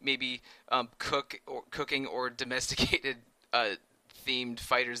couple maybe cooking or domesticated themed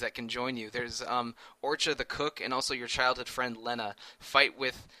fighters that can join you. There's Orcha the cook, and also your childhood friend Lena fight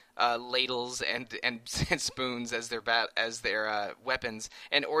with ladles and spoons as their weapons.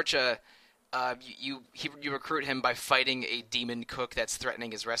 And Orcha, you recruit him by fighting a demon cook that's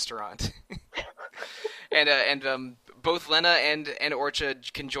threatening his restaurant. and both Lena and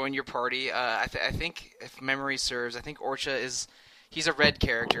Orcha can join your party. I think, if memory serves, I think Orcha he's a red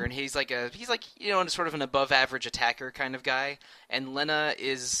character, and he's like sort of an above average attacker kind of guy, and Lena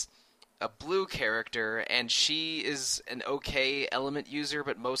is a blue character, and she is an okay element user,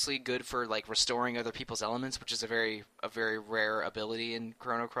 but mostly good for like restoring other people's elements, which is a very rare ability in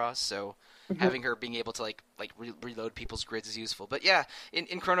Chrono Cross. So having her being able to like reload people's grids is useful. But yeah,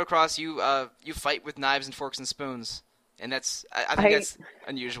 in Chrono Cross, you fight with knives and forks and spoons. And I think that's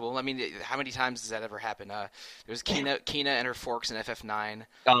unusual. I mean, how many times does that ever happen? There's Kina and her forks in FF9.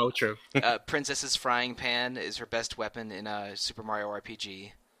 Oh, true. Princess's frying pan is her best weapon in Super Mario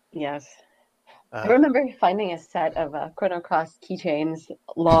RPG. Yes. I remember finding a set of Chrono Cross keychains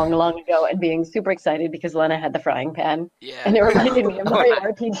long ago and being super excited because Lena had the frying pan. Yeah. And it reminded me of Mario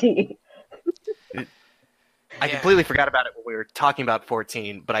RPG. I completely forgot about it when we were talking about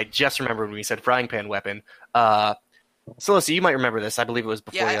 14, but I just remembered when we said frying pan weapon. Celeste, you might remember this. I believe it was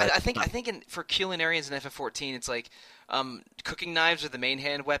before. Yeah, I think for culinarians in FF14, it's like cooking knives are the main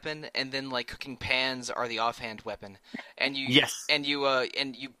hand weapon, and then like cooking pans are the offhand weapon. And you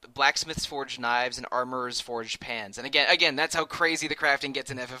blacksmiths forge knives and armorers forge pans. And again, that's how crazy the crafting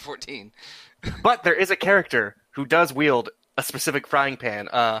gets in FF14. But there is a character who does wield a specific frying pan.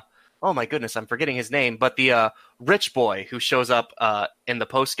 Oh my goodness, I'm forgetting his name. But the rich boy who shows up in the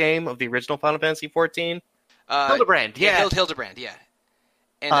post game of the original Final Fantasy 14. Hildebrand, yeah. Hildebrand, yeah.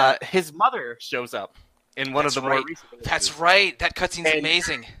 And his mother shows up in one of the more recent images. That's right. That cutscene's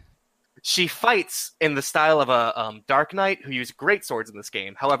amazing. She fights in the style of a Dark Knight who used great swords in this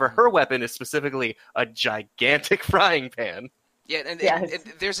game. However, her weapon is specifically a gigantic frying pan. Yeah, and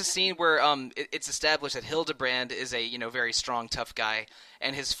there's a scene where it's established that Hildebrand is a very strong, tough guy,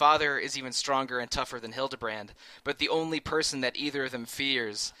 and his father is even stronger and tougher than Hildebrand. But the only person that either of them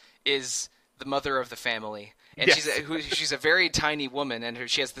fears is the mother of the family. And yes. she's a very tiny woman, and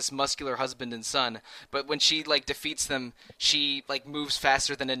she has this muscular husband and son. But when she defeats them, she moves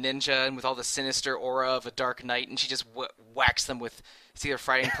faster than a ninja, and with all the sinister aura of a Dark Knight, and she just whacks them with either a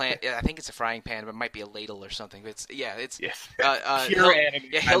frying pan. I think it's a frying pan, but it might be a ladle or something. But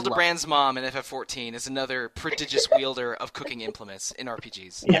Hildebrand's mom in FF14 is another prodigious wielder of cooking implements in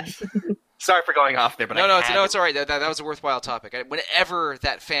RPGs. Yes. Sorry for going off there, but it's all right. That was a worthwhile topic. Whenever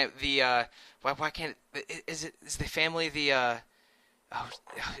that why can't is the family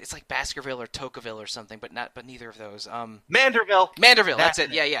it's like Baskerville or Tocqueville or something, but neither of those. Manderville. That's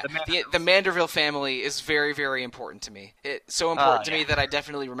it. Yeah. The Manderville family is very, very important to me. It's so important to me that I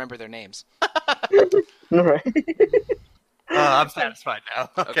definitely remember their names. All right. I'm satisfied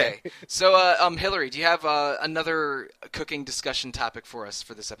now. Okay. So, Hillary, do you have another cooking discussion topic for us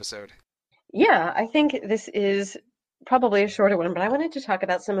for this episode? Yeah, I think this is probably a shorter one, but I wanted to talk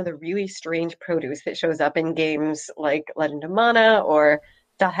about some of the really strange produce that shows up in games like Legend of Mana or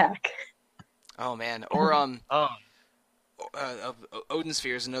Dot Hack. Oh man, or Odin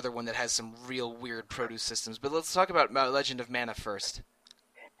Sphere is another one that has some real weird produce systems. But let's talk about Legend of Mana first.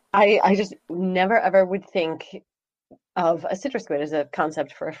 I just never ever would think of a citrus squid as a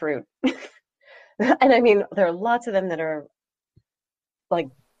concept for a fruit. And I mean, there are lots of them that are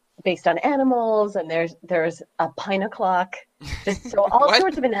based on animals, and there's a pine clock. So all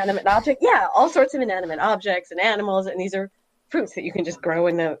sorts of inanimate objects. Yeah, all sorts of inanimate objects and animals, and these are fruits that you can just grow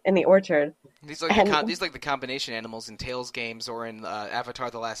in the orchard. These are the combination animals in Tales games or in Avatar: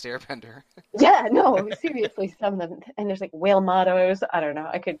 The Last Airbender. Yeah, no, seriously, some of them. And there's whale mottos. I don't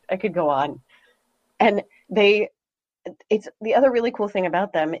know. I could go on. And it's the other really cool thing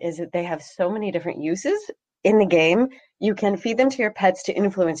about them is that they have so many different uses in the game. You can feed them to your pets to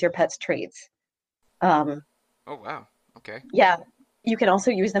influence your pet's traits. Um, Oh wow. Okay. yeah, you can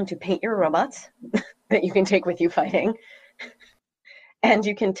also use them to paint your robots that you can take with you fighting, and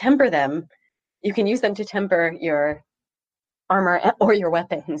you can temper them. You can use them to temper your armor or your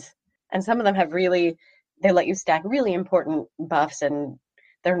weapons. And some of them have really, they let you stack really important buffs, and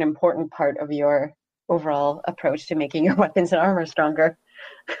they're an important part of your overall approach to making your weapons and armor stronger.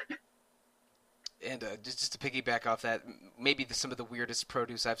 And just to piggyback off that, maybe some of the weirdest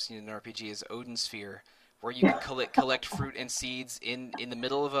produce I've seen in an RPG is Odin Sphere, where you can collect fruit and seeds in the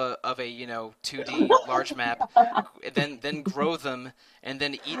middle of a 2D large map, then grow them, and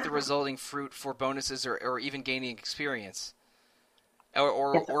then eat the resulting fruit for bonuses or even gaining experience.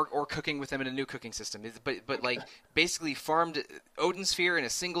 Yes. Or cooking with them in a new cooking system. But like basically farmed Odin Sphere in a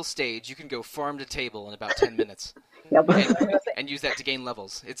single stage, you can go farm to table in about 10 minutes, Yep. and use that to gain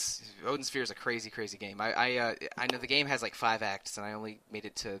levels. It's Odin Sphere is a crazy game. I know the game has like 5 acts, and I only made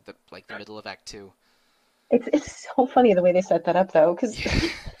it to the middle of Act 2. It's so funny the way they set that up though, because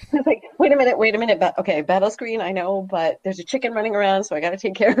it's like, wait a minute, okay, battle screen, I know, but there's a chicken running around, so I got to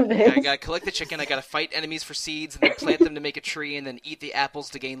take care of this. I gotta collect the chicken. I gotta fight enemies for seeds, and then plant them to make a tree, and then eat the apples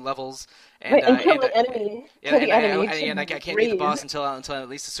to gain levels. And kill the enemy. Yeah, and I can't beat the boss until I'm at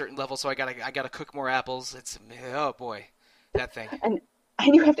least a certain level. So I gotta cook more apples. It's oh boy, that thing. And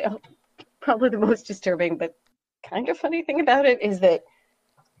you have to. Probably the most disturbing, but kind of funny thing about it is that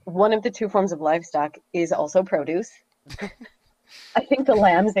one of the two forms of livestock is also produce. I think the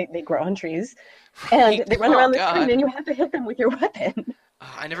lambs they grow on trees, and they run around the screen, and you have to hit them with your weapon.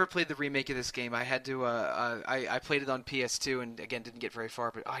 I never played the remake of this game. I had to. I played it on PS2, and again didn't get very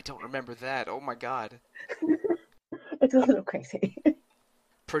far. But I don't remember that. Oh my god. It's a little crazy.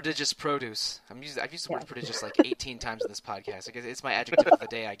 Prodigious produce. I've used the word prodigious like 18 times in this podcast. I guess it's my adjective of the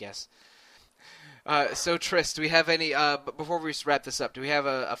day, I guess. So Tris, do we have any? Before we wrap this up, do we have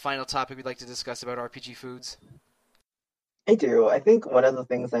a final topic we'd like to discuss about RPG foods? I do. I think one of the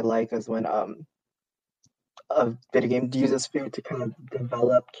things I like is when a video game uses food to kind of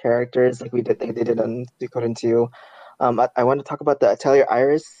develop characters, like they did on Suikoden 2. I want to talk about the Atelier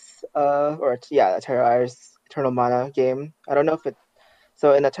Iris, Atelier Iris Eternal Mana game. I don't know if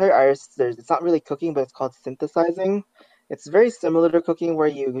so in Atelier Iris, it's not really cooking, but it's called synthesizing. It's very similar to cooking, where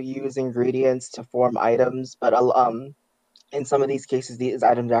you use ingredients to form items, but in some of these cases, these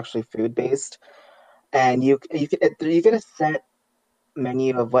items are actually food based, and you get a set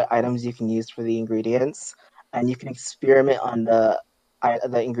menu of what items you can use for the ingredients, and you can experiment on the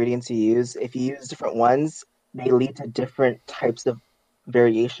ingredients you use. If you use different ones, they lead to different types of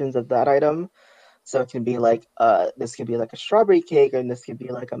variations of that item. So it can be like this could be like a strawberry cake, and this could be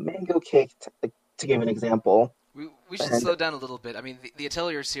like a mango cake, to give an example. We should slow down a little bit. I mean, the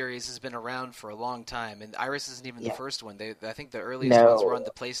Atelier series has been around for a long time, and Iris isn't even the first one. I think the earliest ones were on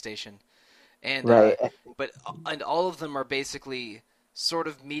the PlayStation, and but all of them are basically sort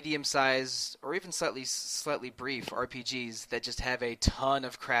of medium-sized or even slightly brief RPGs that just have a ton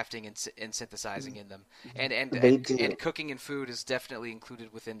of crafting and synthesizing in them, and cooking and food is definitely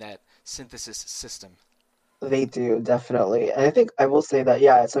included within that synthesis system. They do, definitely. And I think I will say that,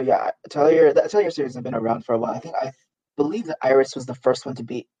 the Atelier series have been around for a while. I believe that Iris was the first one to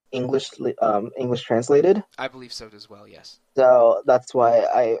be English translated. I believe so as well, yes. So that's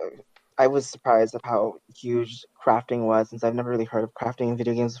why I was surprised at how huge crafting was, since I've never really heard of crafting in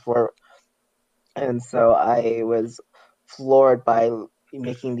video games before. And so I was floored by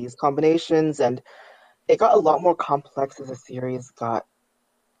making these combinations, and it got a lot more complex as the series got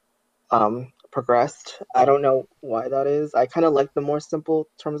progressed. I don't know why that is. I kind of like the more simple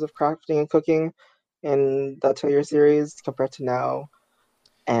terms of crafting and cooking in the Atelier series compared to now.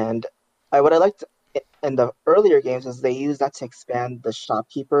 And what I liked in the earlier games is they used that to expand the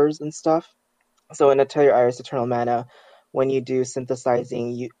shopkeepers and stuff. So in Atelier Iris Eternal Mana, when you do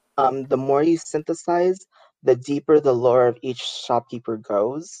synthesizing, the more you synthesize, the deeper the lore of each shopkeeper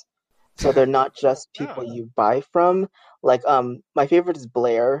goes. So they're not just people you buy from. Like, my favorite is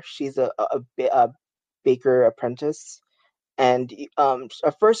Blair. She's a baker apprentice, and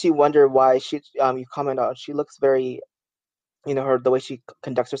at first you wonder why you comment on she looks very, the way she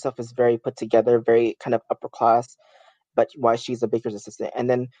conducts herself is very put together, very kind of upper class, but why she's a baker's assistant. And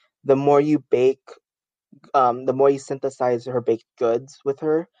then the more you bake, the more you synthesize her baked goods with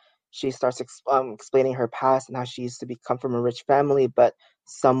her, she starts explaining her past and how she used to come from a rich family, but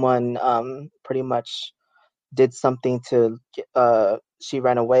someone pretty much did something to she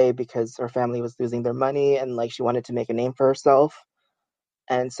ran away because her family was losing their money, and like she wanted to make a name for herself,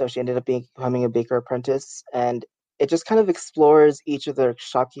 and so she ended up becoming a baker apprentice. And it just kind of explores each of the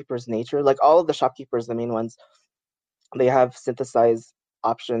shopkeepers' nature. Like all of the shopkeepers, the main ones, they have synthesized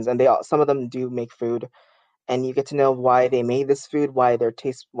options, and some of them do make food, and you get to know why they made this food, why do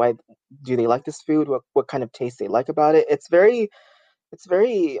they like this food, what kind of taste they like about it. It's very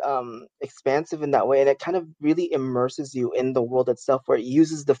expansive in that way, and it kind of really immerses you in the world itself, where it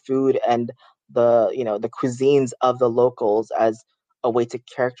uses the food and the cuisines of the locals as a way to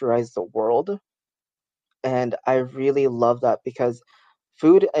characterize the world. And I really love that, because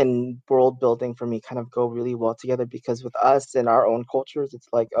food and world building for me kind of go really well together, because with us and our own cultures, it's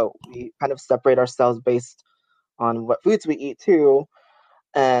like, oh, we kind of separate ourselves based on what foods we eat too.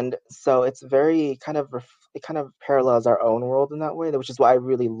 And so it's very it kind of parallels our own world in that way, which is why I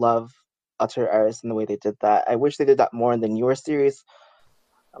really love Utter Iris and the way they did that. I wish they did that more in the newer series.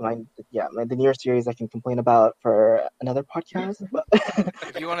 The newer series I can complain about for another podcast. But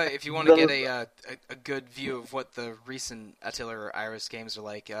if you want to get a good view of what the recent Atelier Iris games are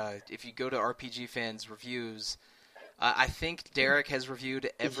like, if you go to RPG Fans reviews, I think Derek has reviewed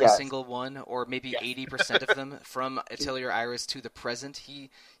every single one, or maybe 80% of them, from Atelier Iris to the present.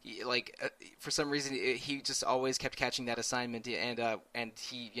 He for some reason, he just always kept catching that assignment, and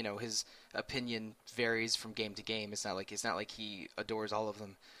he, his opinion varies from game to game. It's not like he adores all of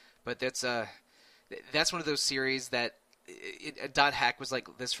them, but that's one of those series that Dot Hack was like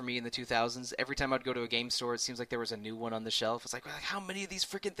this for me in the 2000s. Every time I'd go to a game store, it seems like there was a new one on the shelf. It's like, how many of these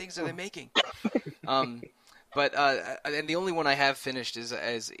freaking things are they making? But and the only one I have finished is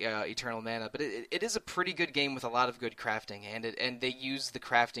Eternal Mana. But it is a pretty good game with a lot of good crafting, and they use the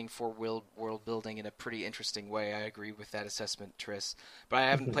crafting for world building in a pretty interesting way. I agree with that assessment, Triss. But I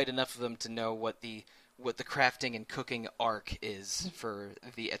haven't played enough of them to know what the crafting and cooking arc is for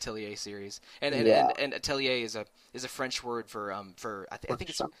the Atelier series. And Atelier is a French word for I think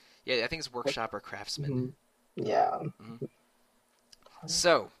it's workshop or craftsman. Mm-hmm. Yeah. Mm-hmm.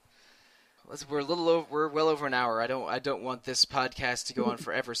 So. We're well over an hour. I don't want this podcast to go on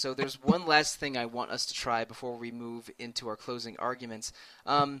forever. So there's one last thing I want us to try before we move into our closing arguments.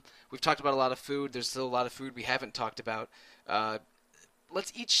 We've talked about a lot of food. There's still a lot of food we haven't talked about.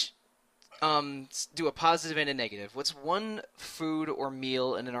 Let's each do a positive and a negative. What's one food or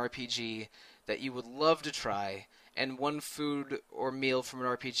meal in an RPG that you would love to try, and one food or meal from an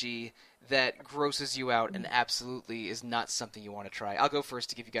RPG that grosses you out and absolutely is not something you want to try? I'll go first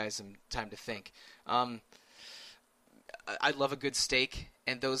to give you guys some time to think. I love a good steak,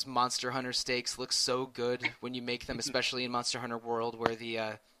 and those Monster Hunter steaks look so good when you make them, especially in Monster Hunter World, where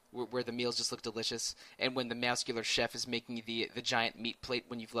the meals just look delicious, and when the muscular chef is making the giant meat plate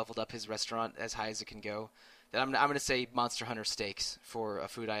when you've leveled up his restaurant as high as it can go. Then I'm going to say Monster Hunter steaks for a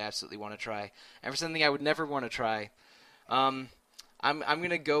food I absolutely want to try. And for something I would never want to try, I'm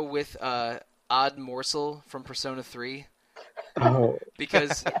going to go with Odd Morsel from Persona 3. Oh.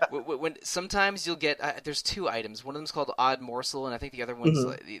 Because when sometimes you'll get there's two items. One of them's called Odd Morsel, and I think the other one's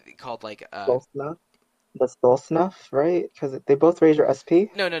called like Soul Snuff. That's Soul Snuff, right? Because they both raise your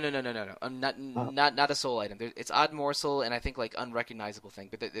SP. No. Not a soul item. It's Odd Morsel, and I think like unrecognizable thing.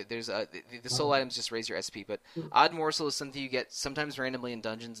 But there's the soul items just raise your SP. But Odd Morsel is something you get sometimes randomly in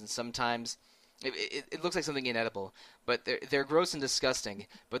dungeons, and sometimes it looks like something inedible. But they're gross and disgusting.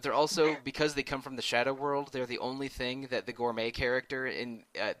 But they're also, because they come from the Shadow World, they're the only thing that the gourmet character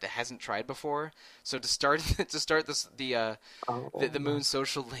that hasn't tried before. So to start the Moon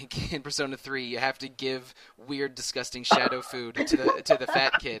Social Link in Persona 3, you have to give weird, disgusting shadow food to the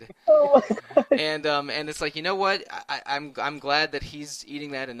fat kid. And it's like, you know what? I'm glad that he's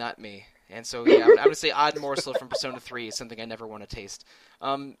eating that and not me. And so, yeah, I'm going to say Odd Morsel from Persona 3 is something I never want to taste.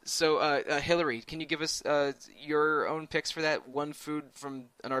 So, Hillary, can you give us your own picks for that? One food from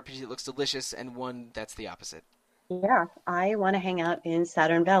an RPG that looks delicious and one that's the opposite. Yeah, I want to hang out in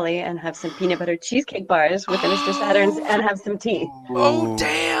Saturn Valley and have some peanut butter cheesecake bars with Mr. Saturn's and have some tea. Oh,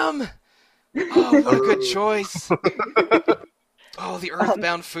 damn! Oh, what a good choice. Oh, the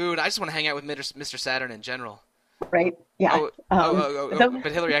earthbound food. I just want to hang out with Mr. Saturn in general. Right? Yeah.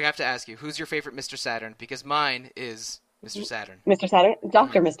 But Hillary, I have to ask you, who's your favorite Mr. Saturn? Because mine is Mr. Saturn. Mr. Saturn?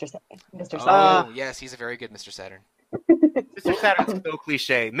 Dr. Mr. Saturn. Mr. Saturn. Oh, yes, he's a very good Mr. Saturn. Mr. Saturn's so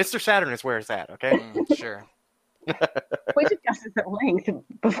cliche. Mr. Saturn is where it's at, okay? Sure. We discussed this at length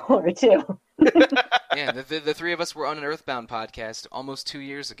before, too. Yeah, the three of us were on an Earthbound podcast almost 2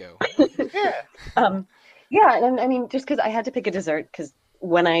 years ago. Yeah. Yeah, and I mean, just because I had to pick a dessert, because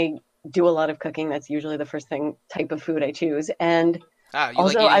when I do a lot of cooking, that's usually the first type of food I choose. And you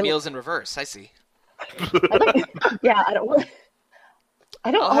also, like eating meals in reverse. I see. I don't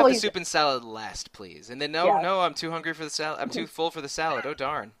I'll always have the soup and salad last, please. And then no, I'm too hungry for the salad. I'm too full for the salad. Oh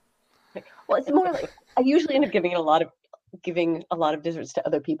darn. Well, it's more like I usually end up giving a lot of desserts to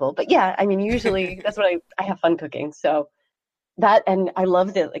other people. But yeah, I mean, usually that's what I have fun cooking. So That, and I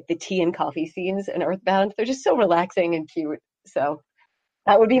love the tea and coffee scenes in Earthbound. They're just so relaxing and cute. So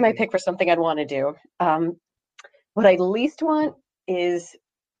that would be my pick for something I'd want to do. What I least want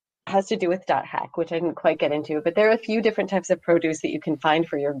has to do with dot hack, which I didn't quite get into, but there are a few different types of produce that you can find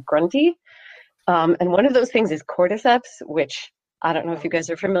for your grunty. And one of those things is cordyceps, which I don't know if you guys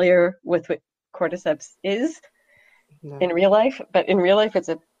are familiar with what cordyceps is in real life, but in real life it's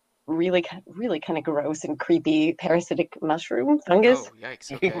a really kind of gross and creepy parasitic mushroom fungus. Oh,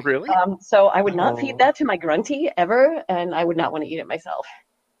 yikes. Okay. Really? So I would not feed that to my grunty ever, and I would not want to eat it myself.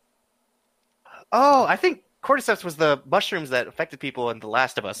 Oh, I think cordyceps was the mushrooms that affected people in The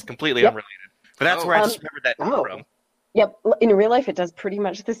Last of Us. Completely unrelated. But that's where I just remembered that from. Yep, in real life it does pretty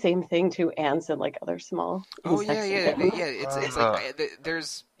much the same thing to ants and like other small insects. It's like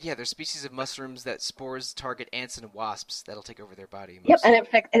there's species of mushrooms that spores target ants and wasps that'll take over their body. Yep, and it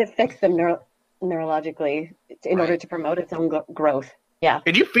affects them neurologically in order to promote its own growth. Yeah.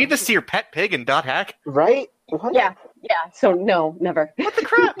 Did you feed this to your pet pig in Dot Hack? Right? What? Yeah. So no, never. What the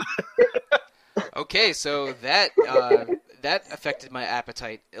crap? Okay, so that affected my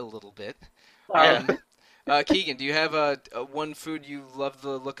appetite a little bit. Keegan, do you have one food you love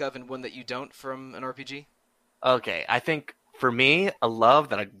the look of and one that you don't from an RPG? Okay, I think for me, a love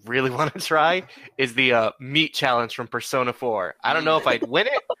that I really want to try is the meat challenge from Persona 4. I don't know if I'd win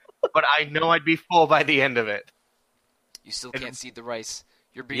it, but I know I'd be full by the end of it. You still can't seed the rice.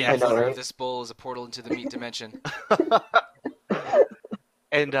 Your being floater of this bowl is a portal into the meat dimension.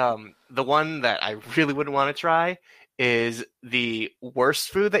 And the one that I really wouldn't want to try is the worst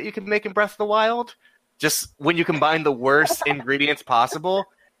food that you can make in Breath of the Wild. Just when you combine the worst ingredients possible,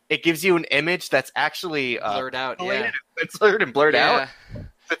 it gives you an image that's actually blurred out. Yeah, it's blurred and blurred out.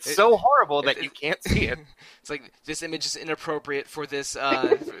 It's so horrible that you can't see it. It's like this image is inappropriate for this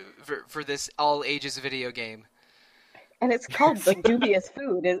for this all ages video game. And it's called like dubious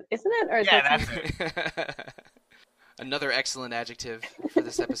food, isn't it? Or that's it. Another excellent adjective for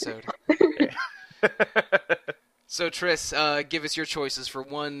this episode. So, Tris, give us your choices for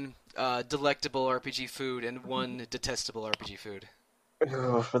one delectable RPG food and one detestable RPG food.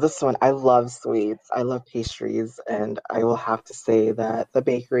 Ooh, for this one, I love sweets. I love pastries, and I will have to say that the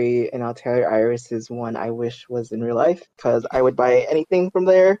bakery in Altair Iris is one I wish was in real life, because I would buy anything from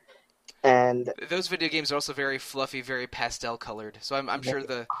there. And those video games are also very fluffy, very pastel colored. So I'm sure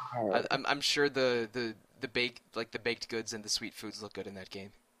the baked goods and the sweet foods look good in that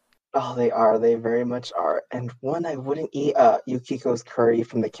game. Oh, they are. They very much are. And one, I wouldn't eat Yukiko's curry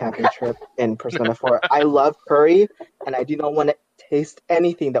from the camping trip in Persona 4. I love curry, and I do not want to taste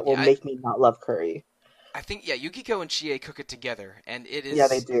anything that will make me not love curry. I think, Yukiko and Chie cook it together, and it is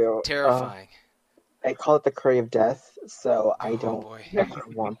they do. Terrifying. I call it the curry of death, so I don't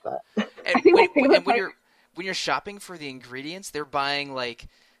want that. And when you're shopping for the ingredients, they're buying like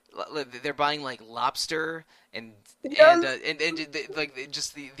lobster and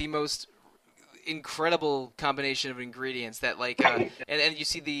just the most incredible combination of ingredients that and you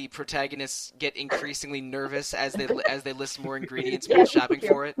see the protagonists get increasingly nervous as they list more ingredients while shopping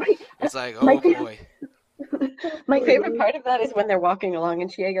for it. It's like, oh boy. My favorite part of that is when they're walking along and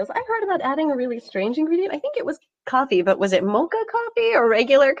Chie goes, I heard about adding a really strange ingredient. I think it was coffee, but was it mocha coffee or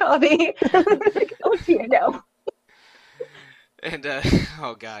regular coffee? Like, oh dear, no. And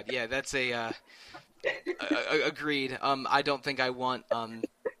oh god, yeah, that's agreed. I don't think I want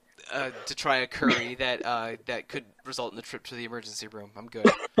to try a curry that could result in a trip to the emergency room. I'm good.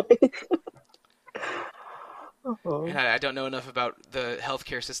 And I don't know enough about the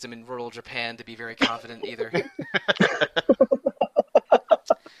healthcare system in rural Japan to be very confident either.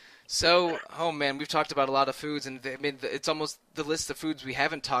 So, oh man, we've talked about a lot of foods, and it's almost the list of foods we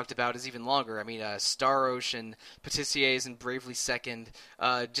haven't talked about is even longer. I mean, Star Ocean, Patissiers, and Bravely Second,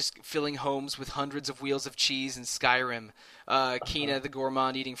 just filling homes with hundreds of wheels of cheese in Skyrim, Kina the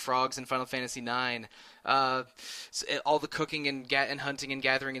Gourmand eating frogs in Final Fantasy IX, all the cooking and hunting and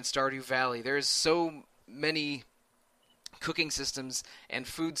gathering in Stardew Valley. There's so many cooking systems and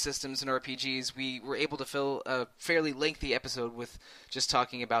food systems in RPGs. We were able to fill a fairly lengthy episode with just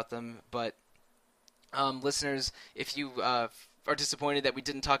talking about them, but listeners, if you are disappointed that we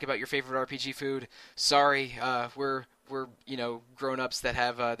didn't talk about your favorite RPG food, sorry. We're grown-ups that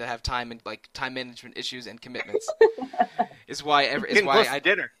have time and time management issues and commitments. is why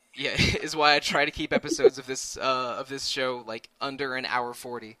I try to keep episodes of this show under an hour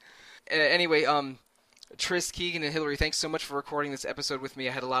 40. Anyway, Tris, Keegan, and Hillary, thanks so much for recording this episode with me.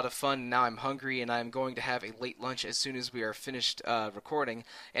 I had a lot of fun. Now I'm hungry, and I'm going to have a late lunch as soon as we are finished recording.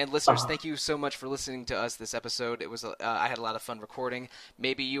 And listeners, thank you so much for listening to us this episode. It was I had a lot of fun recording.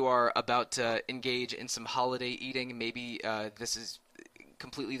 Maybe you are about to engage in some holiday eating. Maybe this is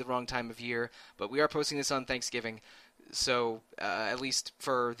completely the wrong time of year, but we are posting this on Thanksgiving. So at least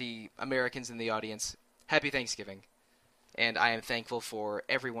for the Americans in the audience, happy Thanksgiving. And I am thankful for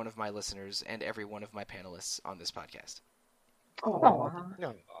every one of my listeners and every one of my panelists on this podcast. Oh,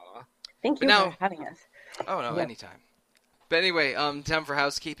 thank you for having us. Oh, no, anytime. But anyway, time for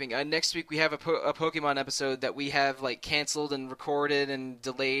housekeeping. Next week we have a Pokemon episode that we have canceled and recorded and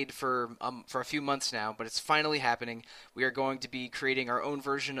delayed for a few months now, but it's finally happening. We are going to be creating our own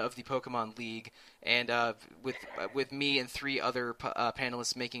version of the Pokemon League, and with me and 3 other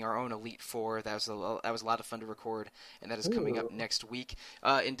panelists making our own Elite Four. That was a lot of fun to record, and that is coming up next week.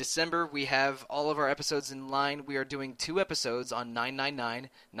 In December we have all of our episodes in line. We are doing 2 episodes on 999,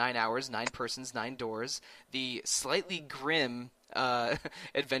 9 hours, 9 persons, 9 doors. The slightly grim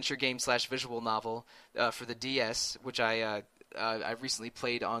adventure game / visual novel for the DS, which I recently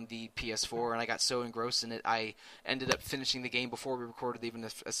played on the PS4, and I got so engrossed in it I ended up finishing the game before we recorded even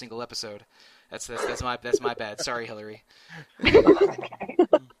a single episode. That's my bad. Sorry, Hillary.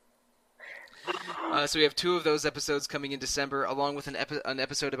 So we have 2 of those episodes coming in December, along with an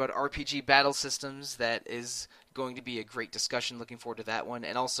episode about RPG battle systems that is going to be a great discussion. Looking forward to that one.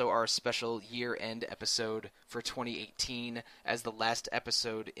 And also our special year-end episode for 2018 as the last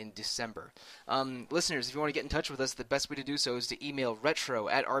episode in December. Listeners, if you want to get in touch with us, the best way to do so is to email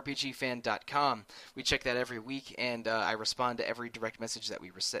retro@rpgfan.com. We check that every week, and I respond to every direct message that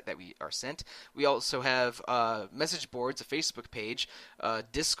we are sent. We also have message boards, a Facebook page,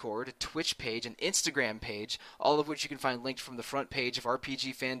 Discord, a Twitch page, an Instagram page, all of which you can find linked from the front page of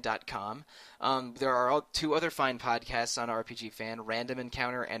rpgfan.com. There are 2 other fine podcasts on RPG Fan, Random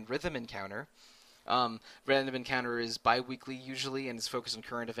Encounter and Rhythm Encounter. Random Encounter is bi-weekly usually and is focused on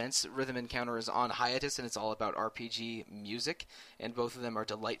current events. Rhythm Encounter is on hiatus and it's all about RPG music, and both of them are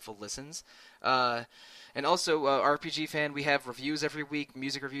delightful listens. And also, RPG Fan, we have reviews every week,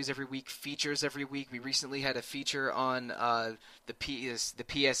 music reviews every week, features every week. We recently had a feature on the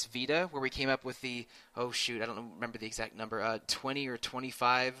PS Vita, where we came up with I don't remember the exact number, 20 or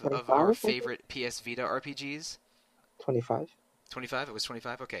 25 of our favorite PS Vita RPGs. 25? 25? It was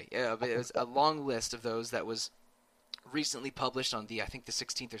 25? Okay. Yeah, but it was a long list of those that was recently published on I think the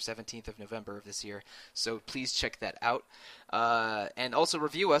 16th or 17th of November of this year. So please check that out. And also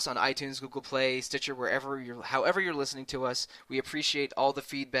review us on iTunes, Google Play, Stitcher, however you're listening to us. We appreciate all the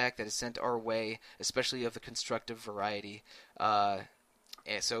feedback that is sent our way, especially of the constructive variety.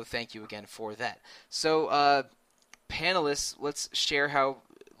 So thank you again for that. So panelists, let's share how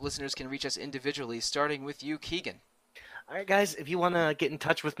listeners can reach us individually, starting with you, Keegan. All right, guys, if you want to get in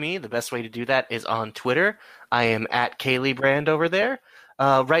touch with me, the best way to do that is on Twitter. I am at Kaylee Brand over there.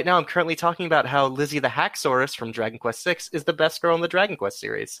 Right now, I'm currently talking about how Lizzie the Hacksaurus from Dragon Quest VI is the best girl in the Dragon Quest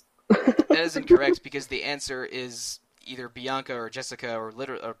series. That is incorrect, because the answer is either Bianca or Jessica or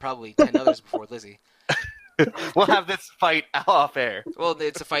probably 10 others before Lizzie. We'll have this fight off air. Well,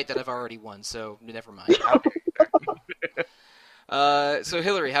 it's a fight that I've already won, so never mind. So,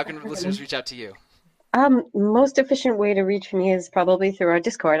 Hillary, how can listeners reach out to you? Most efficient way to reach me is probably through our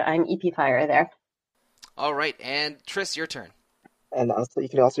Discord. I'm EP Fire there. All right, and Tris, your turn. And also, you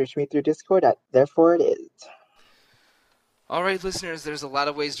can also reach me through Discord at Therefore It Is. All right, listeners, there's a lot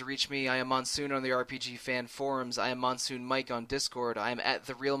of ways to reach me. I am Monsoon on the RPG Fan forums. I am Monsoon Mike on Discord. I am at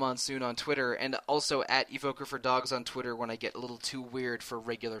The Real Monsoon on Twitter, and also at Evoker for Dogs on Twitter when I get a little too weird for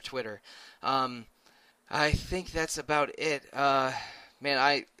regular Twitter. I think that's about it. Man,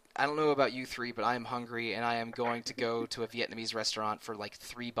 I don't know about you 3, but I am hungry, and I am going to go to a Vietnamese restaurant for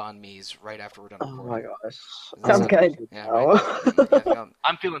 3 banh mi's right after we're done recording. Oh my gosh. Sounds good. Yeah, right.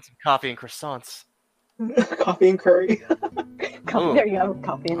 I'm feeling some coffee and croissants. Coffee and curry. There you go.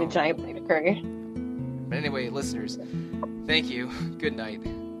 Coffee and a giant plate of curry. But anyway, listeners, thank you, good night,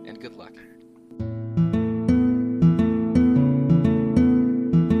 and good luck.